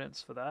any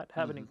evidence for that.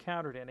 Haven't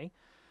encountered any.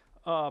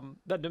 That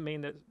doesn't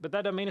mean that, but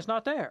that doesn't mean it's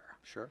not there.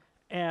 Sure.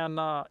 And,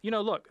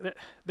 look,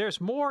 there's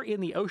more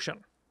in the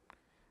ocean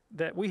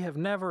that we have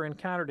never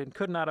encountered and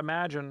could not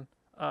imagine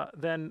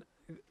than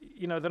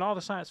all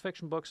the science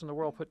fiction books in the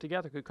world put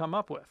together could come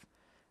up with.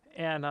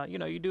 And,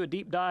 you do a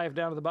deep dive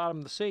down to the bottom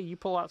of the sea, you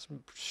pull out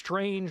some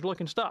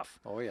strange-looking stuff.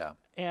 Oh, yeah.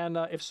 And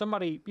if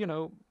somebody,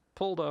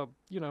 pulled a,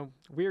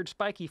 weird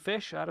spiky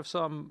fish out of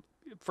some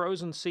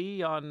frozen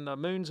sea on the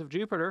moons of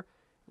Jupiter, it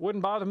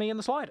wouldn't bother me in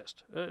the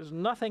slightest. There's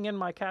nothing in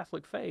my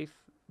Catholic faith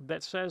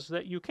that says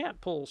that you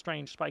can't pull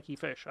strange spiky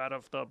fish out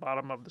of the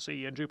bottom of the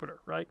sea in Jupiter,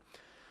 right?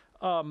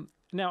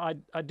 Now,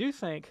 I do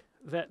think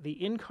that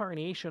the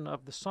incarnation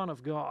of the Son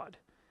of God,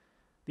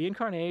 the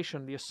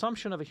incarnation, the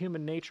assumption of a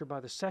human nature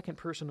by the second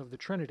person of the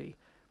Trinity,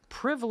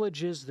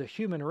 privileges the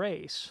human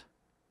race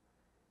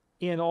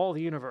in all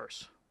the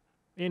universe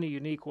in a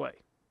unique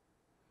way.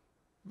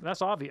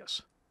 That's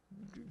obvious.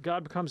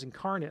 God becomes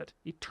incarnate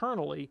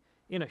eternally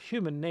in a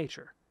human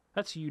nature.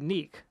 That's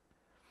unique.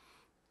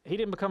 He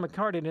didn't become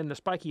incarnate in the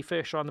spiky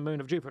fish on the moon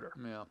of Jupiter.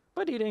 Yeah.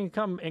 But he didn't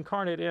become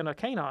incarnate in a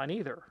canine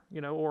either,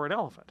 or an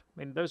elephant. I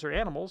mean, those are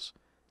animals.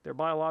 They're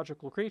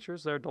biological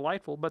creatures. They're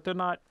delightful, but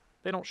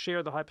they don't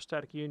share the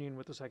hypostatic union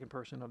with the second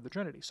person of the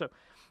Trinity. So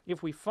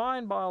if we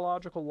find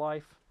biological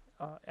life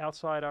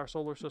outside our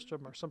solar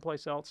system or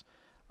someplace else,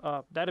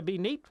 that'd be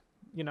neat.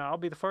 I'll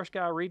be the first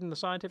guy reading the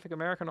Scientific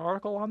American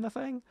article on the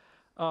thing.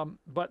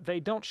 But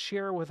they don't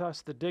share with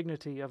us the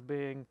dignity of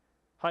being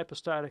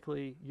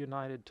hypostatically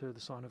united to the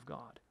Son of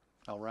God.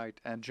 All right.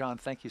 And John,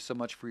 thank you so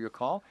much for your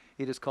call.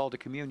 It is called to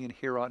communion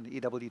here on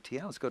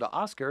EWTN. Let's go to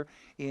Oscar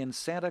in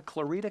Santa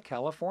Clarita,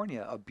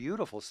 California, a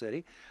beautiful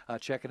city,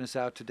 checking us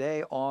out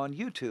today on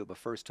YouTube, a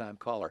first-time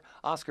caller.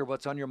 Oscar,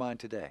 what's on your mind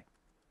today?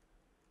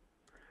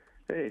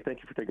 Hey, thank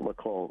you for taking my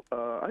call.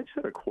 I just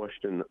had a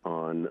question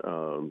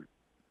on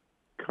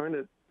kind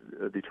of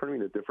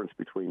determining the difference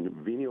between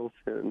venial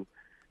sin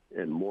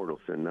and mortal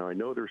sin. Now, I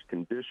know there's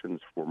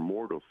conditions for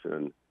mortal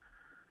sin,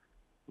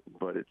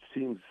 but it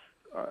seems,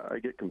 I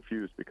get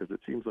confused because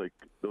it seems like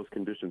those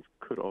conditions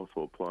could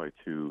also apply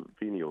to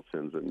venial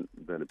sins, and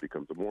then it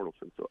becomes a mortal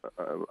sin. So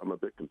I'm a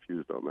bit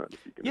confused on that.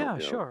 If you can help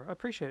me sure. I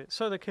appreciate it.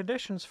 So the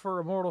conditions for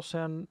a mortal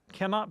sin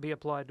cannot be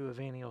applied to a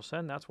venial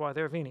sin. That's why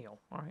they're venial,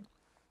 all right?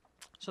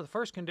 So the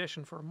first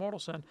condition for a mortal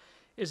sin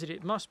is that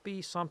it must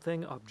be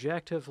something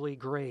objectively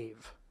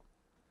grave,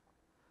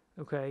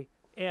 okay?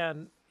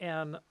 And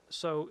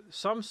so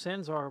some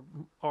sins are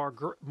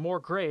more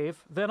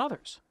grave than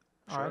others.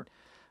 All Sure.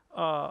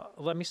 right.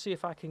 Let me see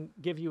if I can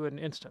give you an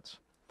instance.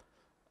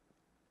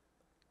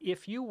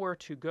 If you were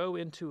to go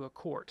into a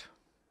court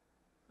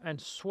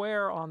and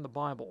swear on the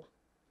Bible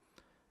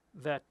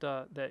that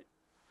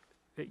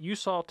you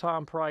saw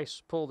Tom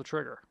Price pull the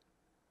trigger,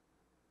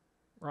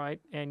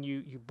 right, and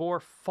you bore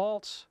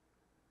false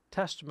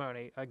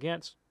testimony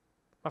against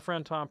my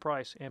friend Tom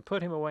Price and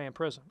put him away in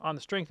prison on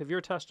the strength of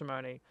your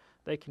testimony,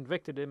 they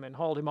convicted him and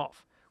hauled him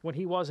off when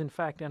he was in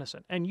fact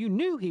innocent. And you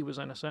knew he was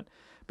innocent,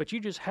 but you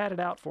just had it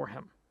out for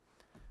him.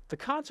 The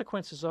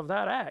consequences of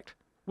that act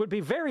would be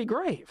very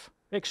grave,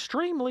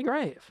 extremely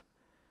grave.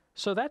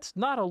 So that's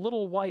not a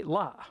little white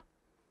lie.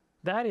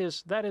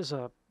 That's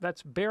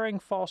bearing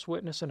false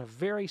witness in a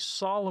very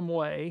solemn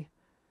way,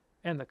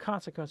 and the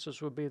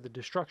consequences would be the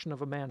destruction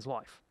of a man's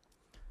life.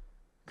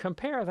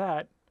 Compare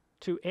that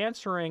to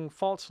answering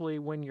falsely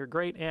when your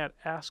great aunt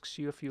asks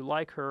you if you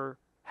like her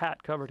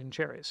hat covered in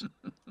cherries.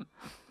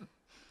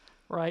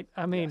 Right?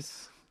 I mean,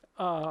 Yes.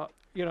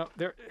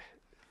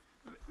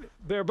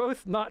 They're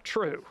both not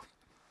true.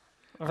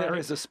 There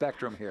is a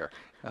spectrum here.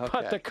 Okay.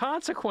 But the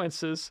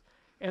consequences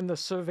and the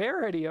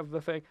severity of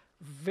the thing,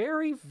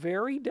 very,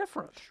 very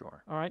different.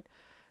 Sure. All right?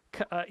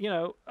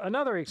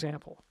 Another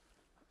example.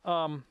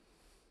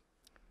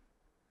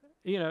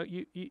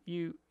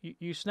 You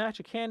snatch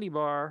a candy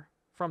bar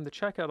from the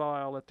checkout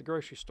aisle at the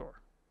grocery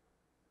store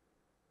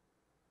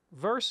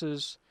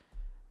versus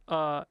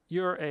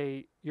you're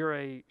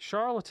a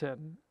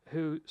charlatan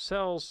who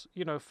sells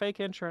fake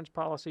insurance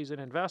policies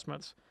and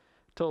investments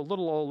to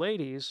little old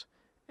ladies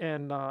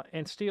and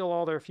steal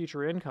all their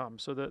future income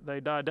so that they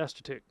die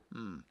destitute.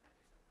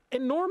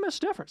 Enormous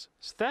difference.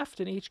 It's theft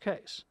in each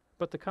case,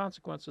 but the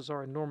consequences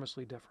are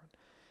enormously different.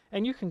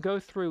 And you can go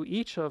through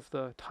each of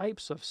the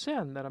types of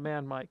sin that a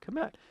man might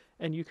commit,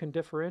 and you can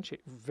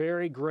differentiate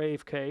very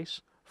grave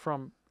case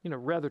from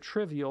rather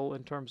trivial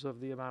in terms of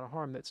the amount of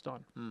harm that's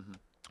done. Mm-hmm.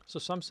 So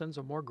some sins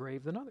are more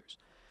grave than others.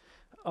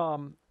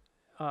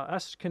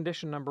 That's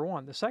condition number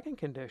one. The second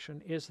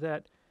condition is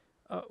that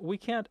we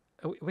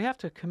have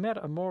to commit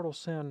a mortal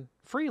sin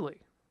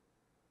freely.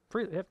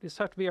 This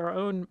have to be our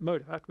own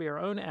motive, have to be our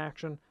own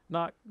action,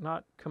 not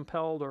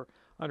compelled or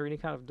under any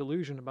kind of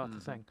delusion about the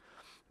thing.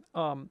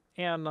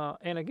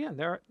 And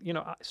again,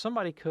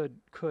 somebody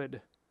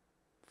could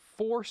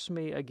force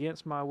me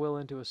against my will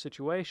into a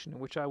situation in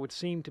which I would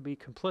seem to be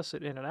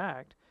complicit in an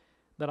act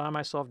that I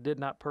myself did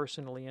not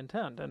personally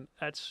intend. And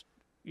that's,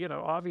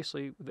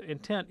 obviously the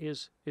intent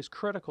is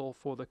critical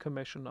for the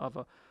commission of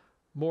a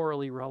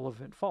morally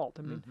relevant fault.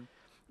 I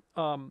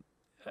mean,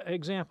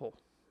 example,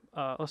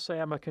 let's say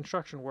I'm a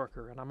construction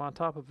worker and I'm on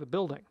top of a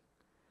building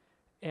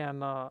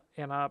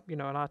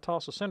I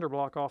toss a cinder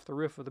block off the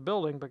roof of the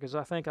building because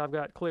I think I've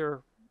got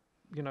clear,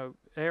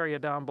 area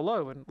down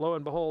below, and lo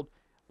and behold,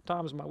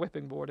 Tom's my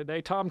whipping boy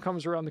today. Tom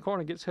comes around the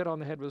corner and gets hit on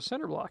the head with a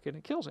cinder block, and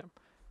it kills him.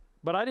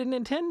 But I didn't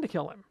intend to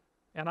kill him,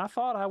 and I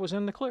thought I was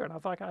in the clear, and I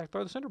thought I could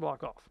throw the cinder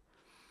block off.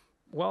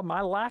 Well,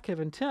 my lack of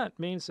intent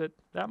means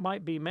that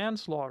might be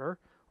manslaughter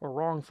or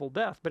wrongful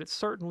death, but it's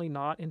certainly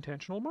not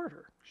intentional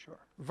murder. Sure.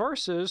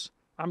 Versus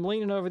I'm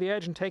leaning over the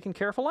edge and taking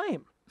careful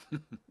aim.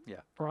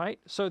 Yeah. Right?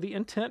 So the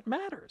intent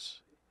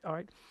matters. All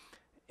right.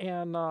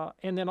 And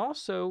then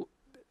also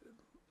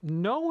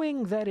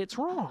knowing that it's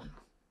wrong.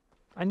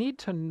 I need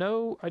to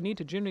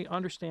genuinely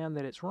understand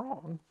that it's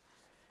wrong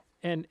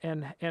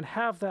and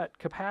have that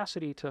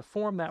capacity to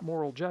form that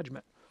moral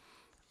judgment.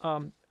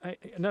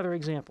 Another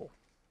example.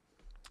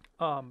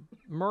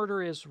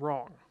 Murder is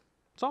wrong.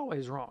 It's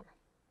always wrong.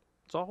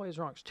 It's always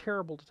wrong. It's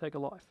terrible to take a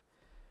life.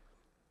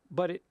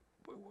 But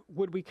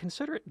would we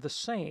consider it the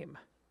same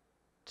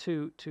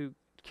to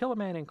kill a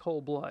man in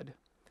cold blood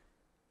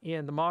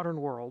in the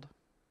modern world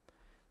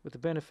with the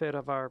benefit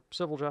of our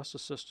civil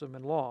justice system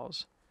and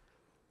laws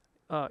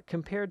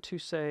compared to,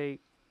 say,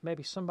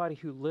 maybe somebody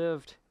who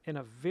lived in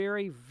a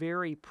very,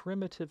 very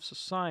primitive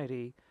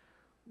society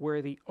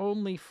where the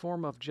only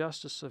form of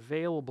justice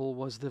available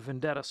was the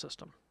vendetta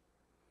system?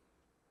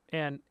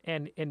 And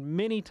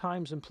many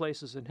times and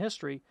places in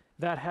history,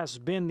 that has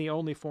been the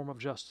only form of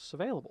justice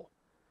available.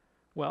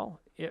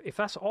 Well, if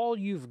that's all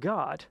you've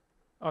got,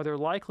 are there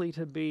likely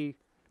to be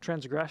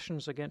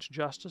transgressions against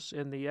justice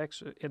in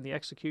the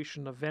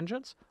execution of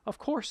vengeance? Of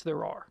course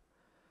there are.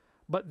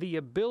 But the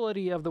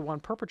ability of the one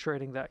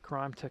perpetrating that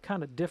crime to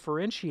kind of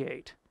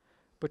differentiate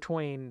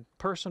between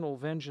personal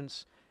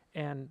vengeance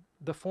and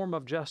the form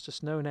of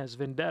justice known as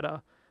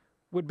vendetta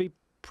would be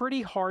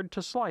pretty hard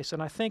to slice.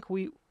 And I think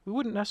we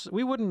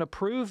wouldn't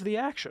approve the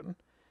action,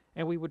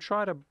 and we would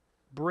try to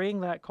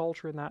bring that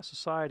culture and that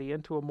society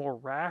into a more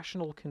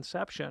rational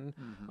conception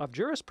of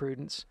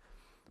jurisprudence,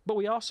 but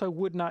we also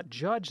would not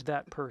judge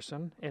that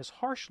person as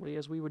harshly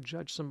as we would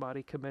judge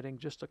somebody committing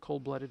just a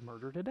cold-blooded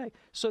murder today.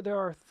 So there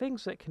are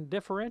things that can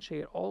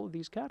differentiate all of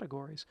these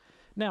categories.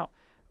 Now,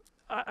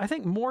 I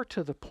think more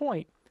to the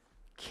point,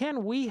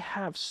 can we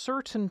have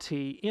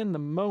certainty in the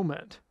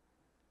moment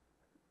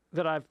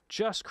that I've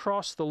just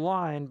crossed the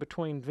line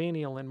between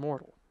venial and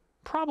mortal?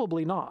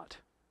 Probably not.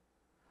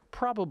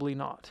 Probably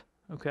not.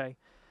 Okay.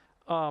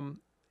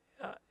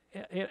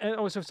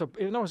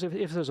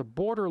 If there's a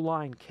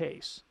borderline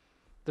case,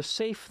 the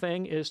safe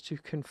thing is to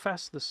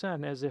confess the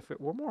sin as if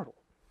it were mortal.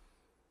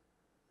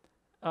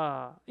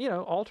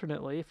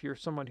 Alternately, if you're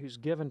someone who's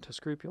given to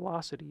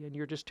scrupulosity and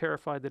you're just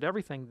terrified that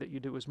everything that you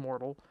do is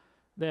mortal,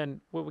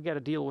 then what we got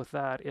to deal with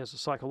that as a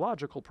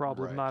psychological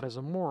problem, Right. not as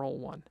a moral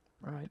one,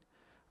 right?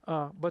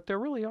 But there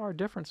really are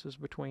differences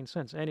between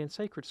sins. And in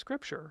sacred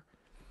scripture,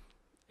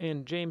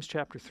 in James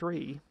chapter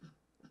 3,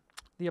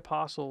 the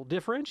apostle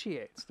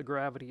differentiates the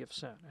gravity of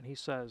sin. And he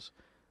says,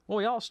 well,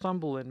 we all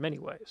stumble in many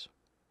ways,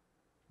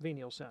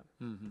 venial sin.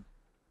 Mm-hmm.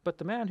 But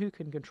the man who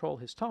can control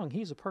his tongue,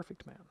 he's a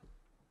perfect man.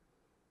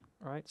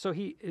 All right? So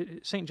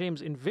St.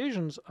 James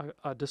envisions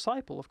a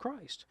disciple of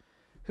Christ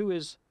who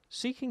is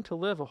seeking to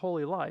live a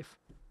holy life,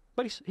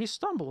 but he's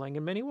stumbling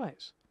in many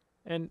ways.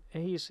 And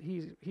he's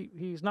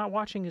not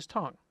watching his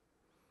tongue.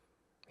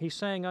 He's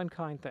saying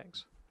unkind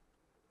things.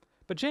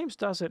 But James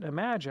doesn't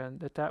imagine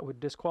that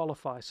would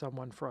disqualify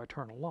someone for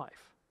eternal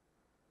life.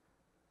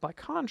 By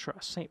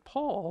contrast, St.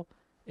 Paul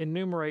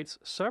enumerates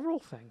several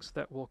things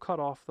that will cut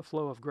off the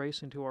flow of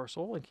grace into our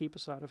soul and keep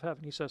us out of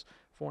heaven. He says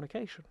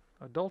fornication,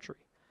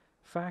 adultery,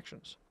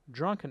 factions,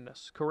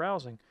 drunkenness,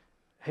 carousing,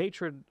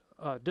 hatred,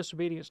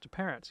 disobedience to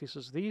parents. He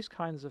says these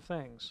kinds of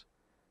things,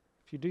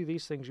 if you do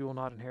these things, you will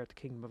not inherit the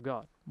kingdom of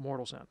God.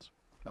 Mortal sins.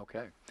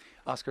 Okay.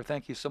 Oscar,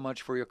 thank you so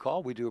much for your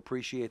call. We do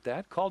appreciate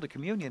that. Call to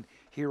Communion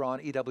here on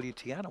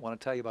EWTN. I want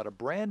to tell you about a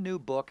brand new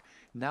book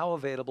now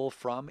available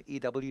from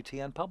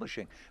EWTN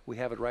Publishing. We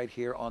have it right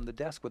here on the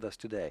desk with us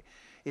today.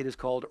 It is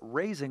called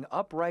Raising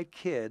Upright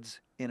Kids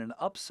in an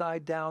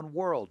Upside-Down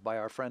World by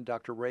our friend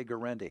Dr. Ray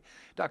Guarendi.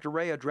 Dr.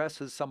 Ray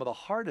addresses some of the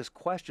hardest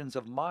questions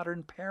of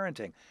modern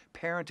parenting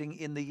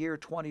in the year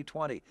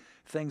 2020.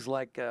 Things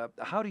like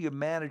how do you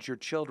manage your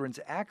children's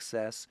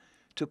access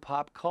to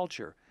pop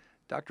culture?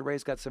 Dr.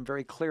 Ray's got some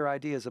very clear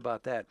ideas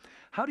about that.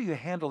 How do you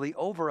handle the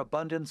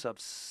overabundance of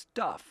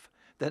stuff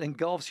that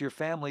engulfs your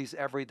family's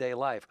everyday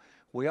life?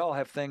 We all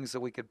have things that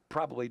we could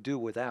probably do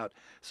without.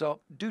 So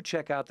do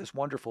check out this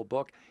wonderful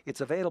book. It's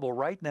available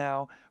right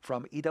now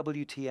from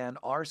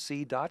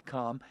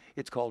EWTNRC.com.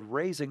 It's called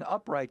Raising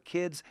Upright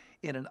Kids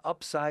in an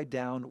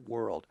Upside-Down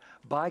World.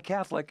 Buy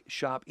Catholic,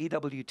 shop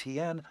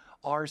EWTNRC.com.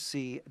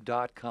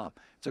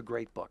 It's a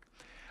great book.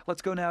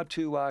 Let's go now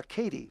to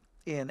Katie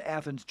in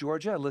Athens,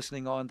 Georgia,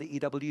 listening on the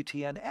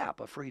EWTN app,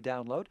 a free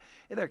download.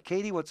 Hey there,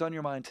 Katie, what's on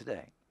your mind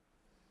today?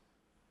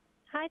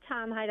 Hi,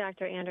 Tom. Hi,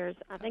 Dr. Anders.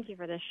 Thank you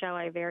for this show.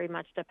 I very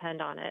much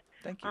depend on it.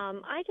 Thank you.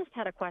 I just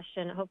had a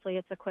question. Hopefully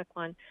it's a quick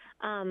one.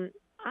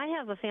 I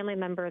have a family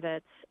member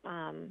that's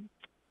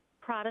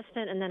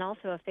Protestant and then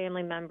also a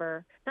family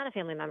member, not a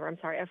family member, I'm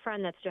sorry, a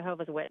friend that's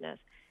Jehovah's Witness.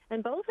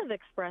 And both have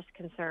expressed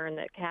concern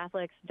that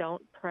Catholics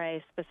don't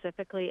pray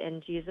specifically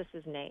in Jesus'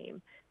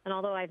 name. And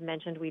although I've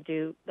mentioned we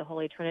do the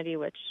Holy Trinity,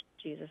 which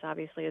Jesus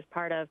obviously is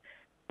part of,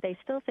 they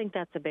still think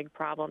that's a big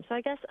problem. So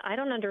I guess I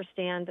don't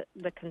understand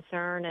the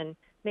concern, and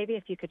maybe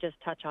if you could just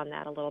touch on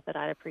that a little bit,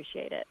 I'd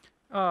appreciate it.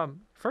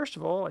 First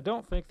of all, I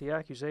don't think the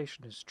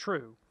accusation is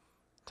true.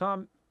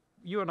 Tom,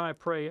 you and I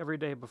pray every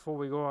day before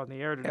we go on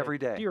the air today. Every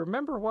day. Do you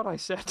remember what I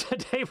said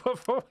today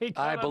before we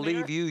got I on the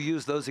believe air? you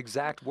use those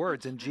exact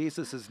words in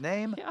Jesus'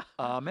 name. Yeah.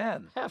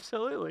 Amen.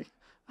 Absolutely.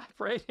 I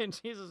prayed in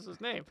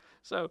Jesus' name.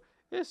 So,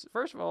 this,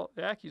 first of all,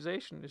 the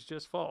accusation is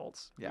just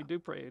false. Yeah. We do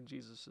pray in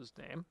Jesus'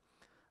 name.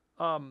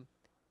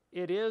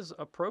 It is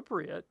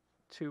appropriate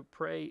to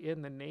pray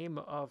in the name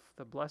of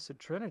the Blessed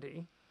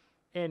Trinity.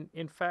 And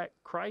in fact,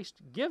 Christ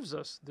gives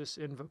us this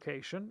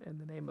invocation in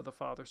the name of the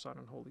Father, Son,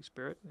 and Holy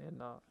Spirit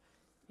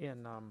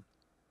in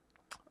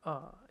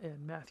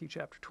Matthew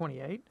chapter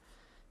 28.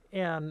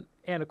 And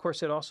of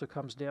course, it also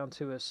comes down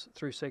to us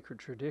through sacred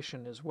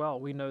tradition as well.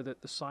 We know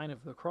that the sign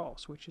of the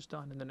cross, which is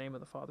done in the name of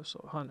the Father,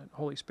 Son, and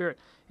Holy Spirit,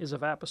 is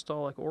of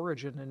apostolic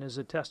origin and is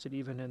attested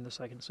even in the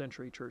 2nd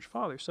century church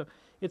fathers. So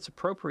it's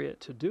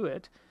appropriate to do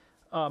it.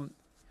 I'm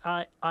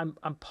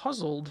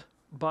puzzled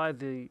by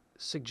the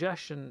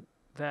suggestion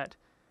that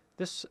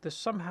this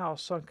somehow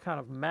some kind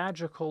of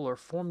magical or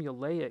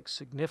formulaic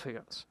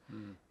significance,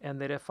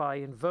 and that if I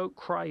invoke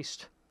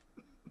Christ,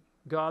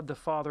 God the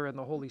Father, and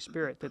the Holy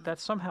Spirit, that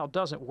somehow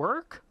doesn't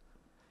work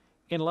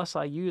unless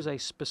I use a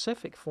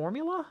specific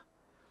formula.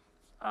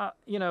 I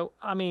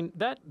mean,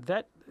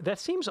 that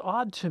seems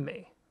odd to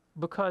me,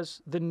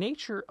 because the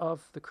nature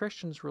of the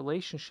Christian's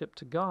relationship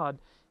to God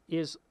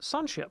is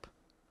sonship,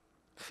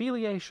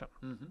 filiation,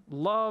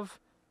 love,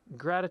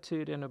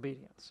 gratitude, and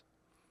obedience.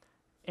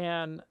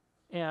 And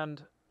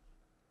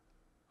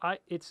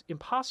it's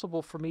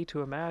impossible for me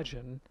to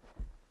imagine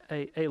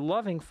a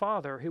loving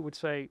father who would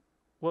say,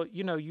 well,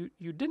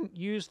 you didn't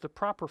use the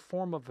proper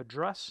form of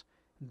address,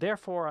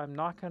 therefore I'm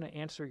not going to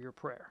answer your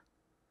prayer.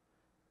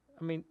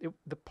 I mean,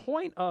 the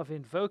point of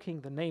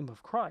invoking the name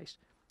of Christ,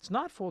 it's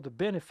not for the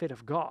benefit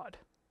of God.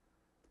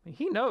 I mean,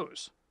 he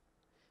knows.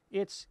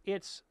 It's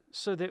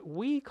so that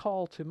we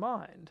call to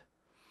mind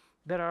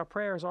that our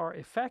prayers are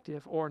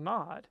effective or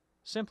not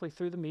simply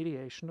through the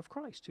mediation of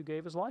Christ, who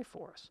gave his life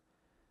for us.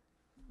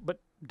 But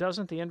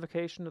doesn't the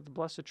invocation of the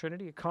Blessed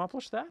Trinity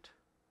accomplish that?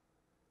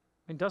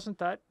 I mean, doesn't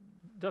that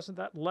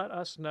let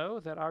us know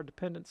that our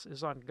dependence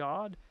is on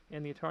God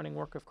and the atoning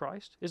work of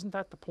Christ? Isn't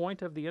that the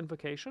point of the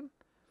invocation?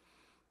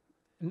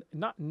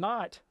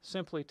 Not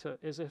simply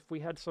as if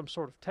we had some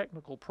sort of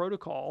technical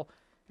protocol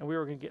and we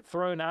were going to get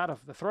thrown out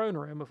of the throne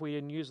room if we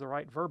didn't use the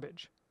right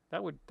verbiage.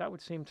 That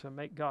would seem to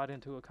make God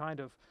into a kind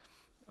of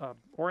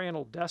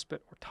Oriental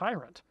despot or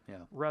tyrant,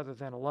 rather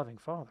than a loving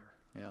father.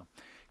 Yeah.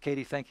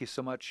 Katie, thank you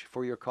so much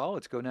for your call.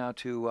 Let's go now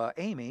to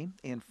Amy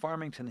in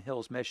Farmington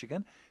Hills,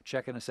 Michigan,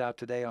 checking us out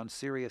today on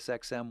Sirius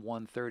XM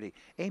 130.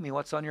 Amy,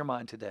 what's on your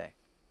mind today?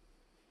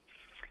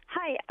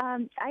 Hi,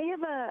 I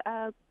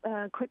have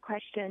a quick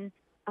question.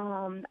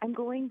 I'm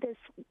going this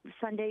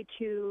Sunday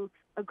to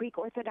a Greek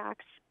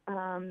Orthodox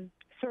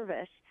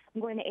service.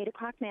 I'm going to 8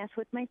 o'clock Mass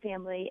with my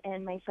family,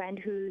 and my friend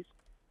who's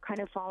kind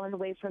of fallen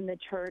away from the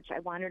church, I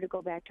want her to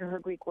go back to her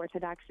Greek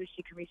Orthodox so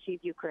she can receive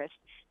Eucharist.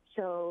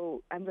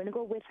 So I'm going to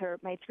go with her.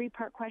 My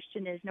 3-part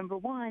question is, number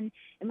 1,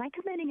 am I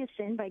committing a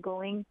sin by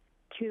going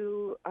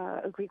to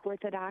a Greek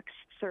Orthodox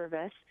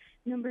service?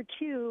 Number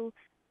 2,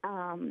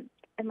 am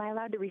I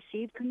allowed to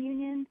receive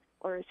communion?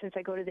 Or since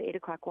I go to the 8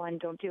 o'clock one,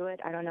 don't do it?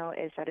 I don't know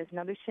if that is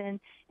another sin.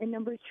 And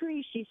number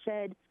 3, she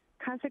said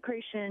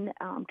consecration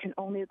can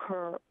only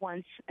occur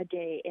once a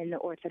day in the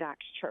Orthodox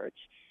Church.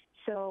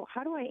 So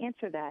how do I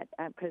answer that?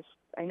 Because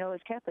I know as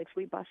Catholics,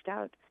 we bust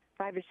out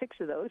 5 or 6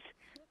 of those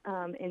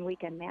in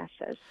weekend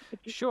masses.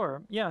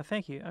 Sure. Yeah,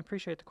 thank you. I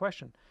appreciate the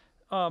question.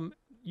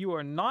 You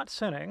are not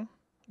sinning.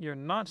 You're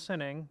not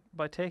sinning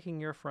by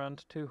taking your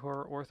friend to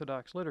her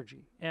Orthodox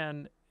liturgy.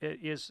 And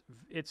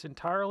it's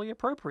entirely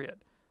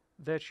appropriate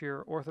that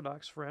your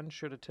Orthodox friend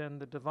should attend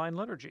the Divine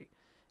Liturgy.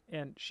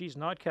 And she's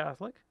not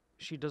Catholic.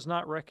 She does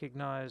not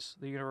recognize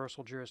the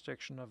universal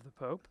jurisdiction of the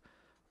Pope.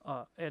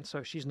 And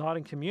so she's not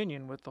in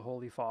communion with the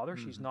Holy Father.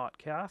 She's not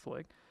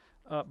Catholic.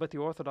 But the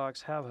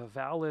Orthodox have a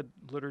valid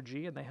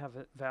liturgy, and they have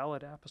a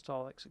valid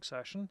apostolic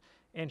succession,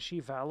 and she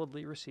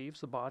validly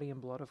receives the body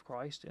and blood of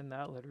Christ in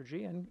that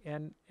liturgy,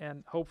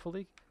 and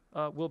hopefully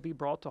will be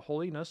brought to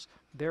holiness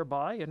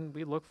thereby, and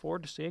we look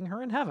forward to seeing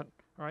her in heaven.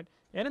 All right?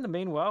 And in the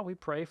meanwhile, we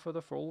pray for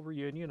the full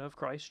reunion of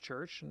Christ's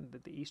church, and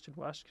that the East and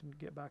West can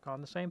get back on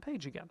the same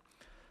page again.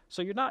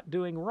 So you're not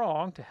doing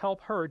wrong to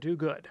help her do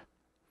good.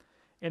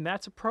 And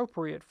that's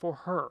appropriate for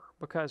her,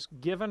 because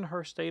given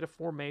her state of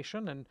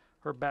formation and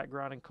her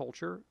background and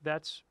culture,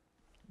 that's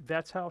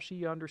how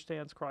she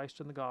understands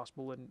Christ and the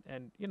gospel.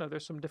 And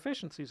there's some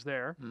deficiencies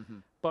there,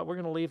 but we're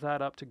going to leave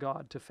that up to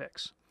God to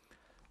fix.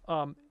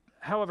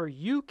 However,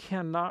 you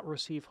cannot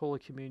receive Holy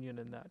Communion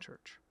in that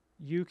church.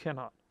 You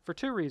cannot, for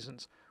 2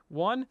 reasons.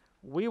 1,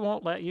 we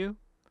won't let you.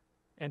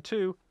 And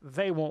 2,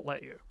 they won't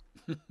let you.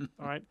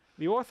 All right?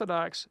 The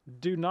Orthodox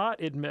do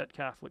not admit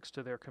Catholics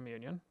to their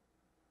communion.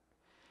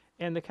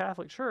 And the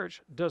Catholic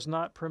Church does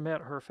not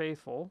permit her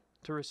faithful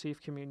to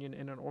receive communion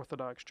in an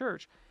Orthodox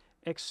church,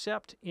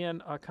 except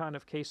in a kind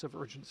of case of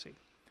urgency.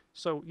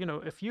 So,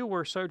 if you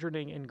were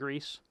sojourning in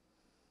Greece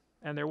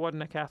and there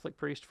wasn't a Catholic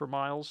priest for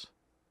miles,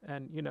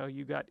 and,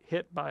 you got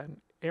hit by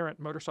an errant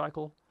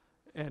motorcycle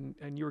and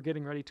you were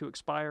getting ready to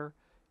expire,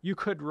 you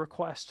could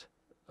request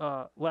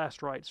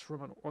last rites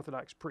from an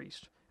Orthodox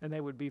priest, and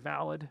they would be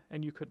valid,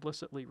 and you could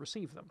licitly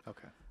receive them.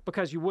 Okay.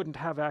 Because you wouldn't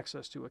have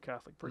access to a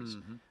Catholic priest.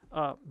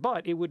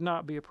 But it would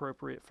not be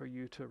appropriate for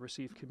you to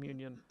receive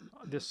communion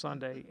this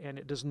Sunday, and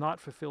it does not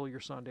fulfill your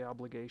Sunday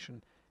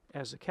obligation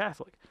as a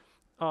Catholic.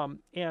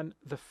 And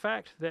the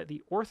fact that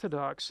the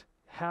Orthodox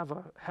have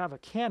a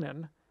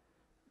canon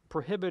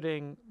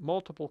prohibiting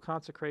multiple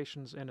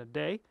consecrations in a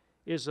day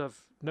is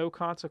of no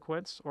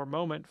consequence or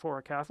moment for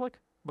a Catholic,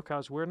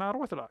 because we're not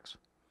Orthodox.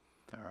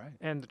 All right.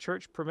 And the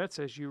Church permits,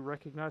 as you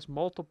recognize,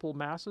 multiple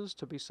masses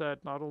to be said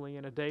not only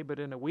in a day but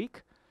in a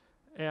week.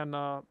 And,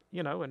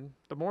 and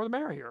the more the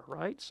merrier,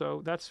 right?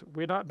 So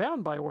we're not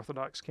bound by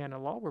Orthodox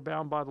canon law. We're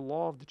bound by the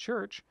law of the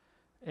Church.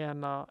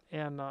 And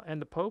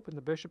the Pope and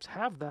the bishops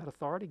have that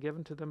authority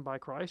given to them by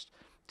Christ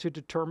to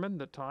determine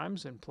the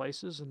times and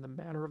places and the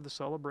manner of the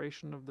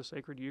celebration of the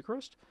Sacred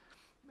Eucharist.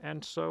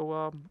 And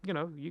so, you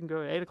can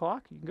go at 8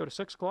 o'clock, you can go to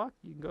 6 o'clock,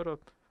 you can go to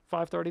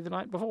 5:30 the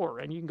night before,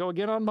 and you can go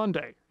again on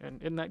Monday.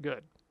 And isn't that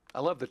good? I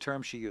love the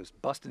term she used,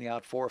 busting you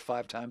out 4 or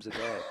 5 times a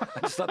day.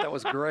 I just thought that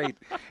was great.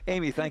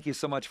 Amy, thank you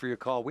so much for your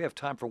call. We have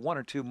time for 1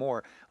 or 2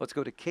 more. Let's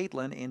go to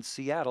Caitlin in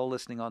Seattle,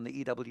 listening on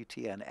the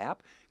EWTN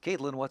app.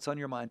 Caitlin, what's on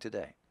your mind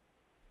today?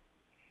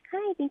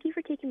 Hi, thank you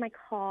for taking my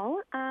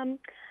call.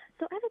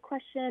 So I have a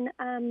question.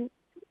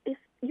 If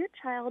your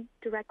child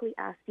directly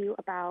asks you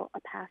about a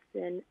past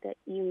sin that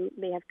you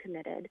may have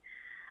committed,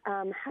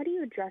 how do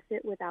you address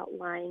it without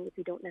lying if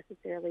you don't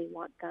necessarily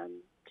want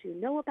them to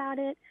know about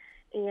it?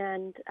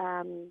 And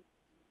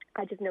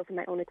I just know from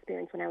my own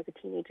experience when I was a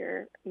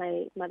teenager,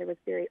 my mother was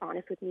very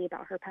honest with me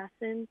about her past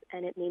sins,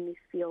 and it made me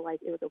feel like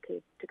it was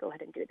okay to go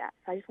ahead and do that.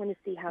 So I just wanted to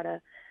see how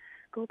to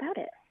go about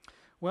it.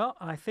 Well,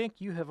 I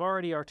think you have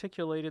already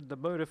articulated the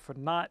motive for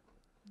not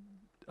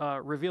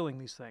revealing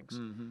these things.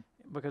 Mm-hmm.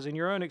 Because in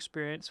your own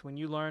experience, when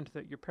you learned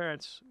that your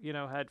parents,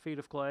 had feet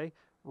of clay,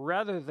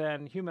 rather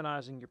than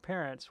humanizing your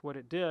parents, what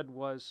it did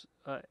was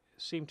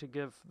seem to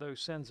give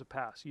those sins a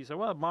pass. You say,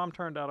 well, Mom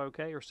turned out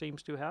okay, or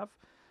seems to have,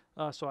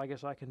 so I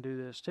guess I can do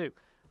this too.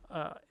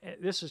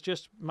 This is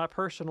just my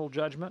personal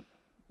judgment.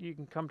 You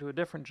can come to a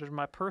different judgment.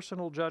 My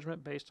personal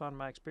judgment, based on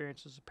my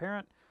experience as a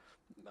parent,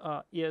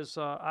 is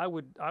I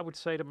would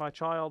say to my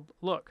child,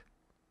 look,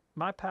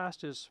 my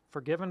past is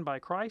forgiven by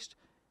Christ.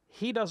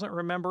 He doesn't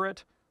remember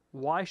it.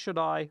 Why should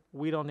I?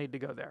 We don't need to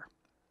go there.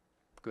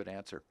 Good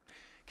answer.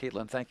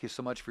 Caitlin, thank you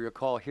so much for your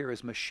call. Here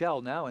is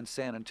Michelle now in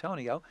San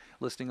Antonio,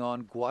 listening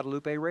on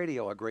Guadalupe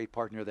Radio, a great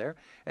partner there.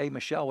 Hey,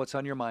 Michelle, what's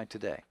on your mind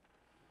today?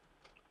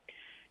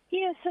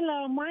 Yes,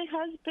 hello. My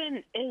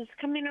husband is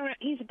coming around.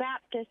 He's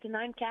Baptist and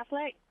I'm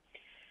Catholic.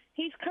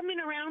 He's coming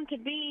around to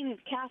being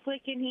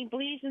Catholic, and he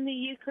believes in the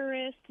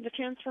Eucharist, the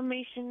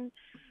transformation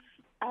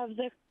of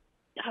the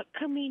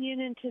communion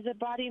into the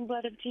body and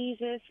blood of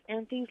Jesus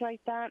and things like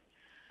that.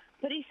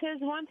 But he says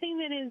one thing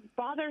that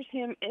bothers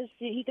him is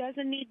that he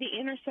doesn't need the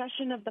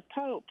intercession of the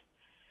Pope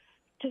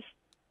to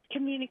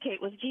communicate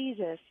with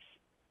Jesus.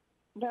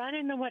 But I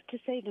didn't know what to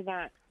say to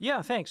that.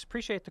 Yeah, thanks.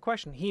 Appreciate the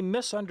question. He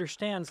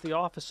misunderstands the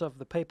office of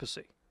the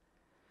papacy.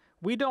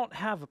 We don't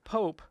have a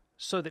Pope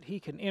so that he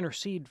can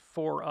intercede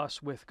for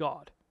us with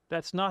God.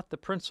 That's not the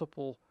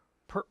principal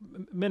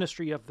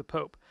ministry of the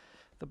Pope.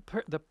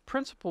 The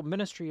principal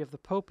ministry of the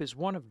Pope is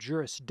one of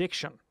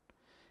jurisdiction.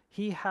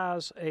 He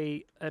has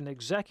an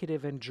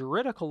executive and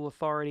juridical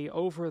authority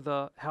over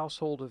the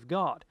household of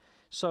God.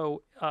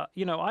 So, I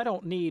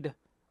don't need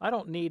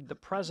the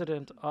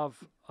president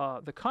of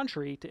the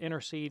country to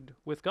intercede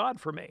with God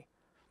for me.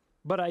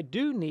 But I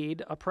do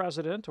need a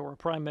president or a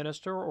prime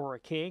minister or a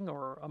king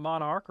or a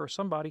monarch or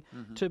somebody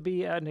to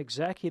be an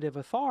executive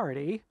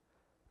authority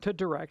to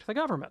direct the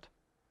government.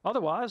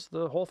 Otherwise,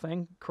 the whole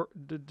thing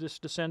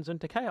just descends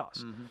into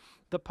chaos.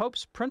 The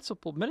Pope's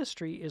principal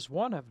ministry is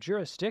one of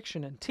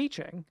jurisdiction and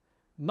teaching,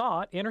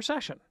 not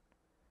intercession.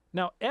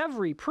 Now,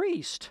 every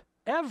priest,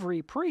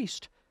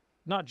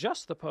 not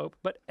just the Pope,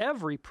 but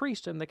every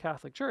priest in the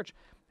Catholic Church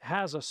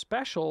has a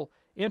special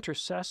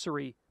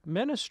intercessory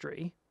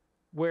ministry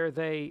where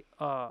they,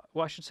 a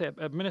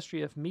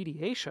ministry of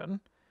mediation,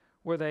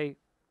 where they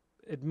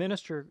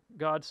administer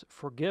God's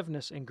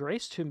forgiveness and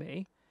grace to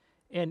me,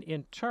 and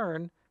in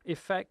turn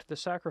effect the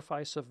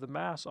sacrifice of the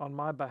Mass on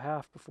my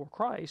behalf before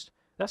Christ.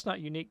 That's not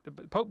unique. The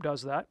Pope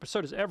does that, but so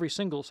does every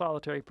single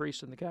solitary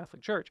priest in the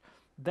Catholic Church.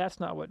 That's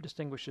not what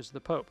distinguishes the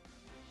Pope.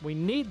 We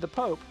need the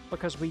Pope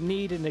because we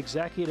need an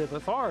executive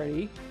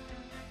authority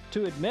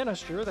to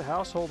administer the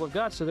household of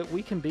God so that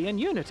we can be in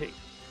unity.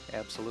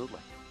 Absolutely.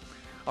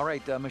 All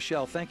right,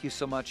 Michelle, thank you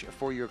so much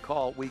for your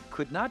call. We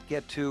could not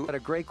get to a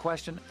great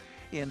question.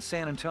 in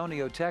San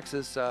Antonio,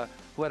 Texas,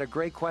 who had a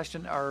great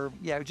question, or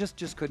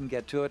just couldn't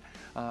get to it.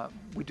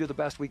 We do the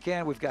best we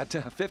can. We've got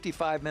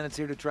 55 minutes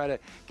here to try to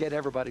get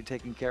everybody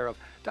taken care of.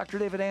 Dr.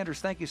 David Anders,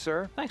 thank you,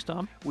 sir. Thanks,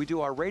 Tom. We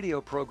do our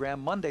radio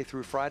program Monday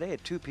through Friday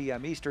at 2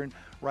 p.m. Eastern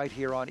right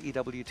here on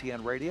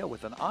EWTN Radio,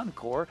 with an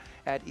encore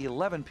at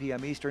 11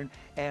 p.m. Eastern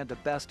and the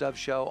Best of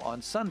show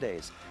on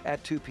Sundays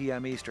at 2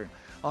 p.m. Eastern.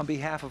 On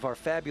behalf of our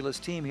fabulous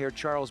team here,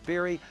 Charles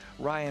Beery,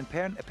 Ryan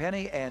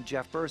Penny, and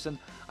Jeff Burson,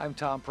 I'm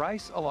Tom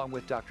Price, along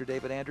with Dr.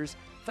 David Anders.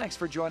 Thanks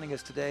for joining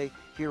us today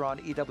here on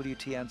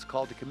EWTN's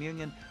Call to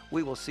Communion.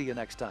 We will see you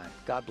next time.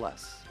 God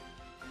bless.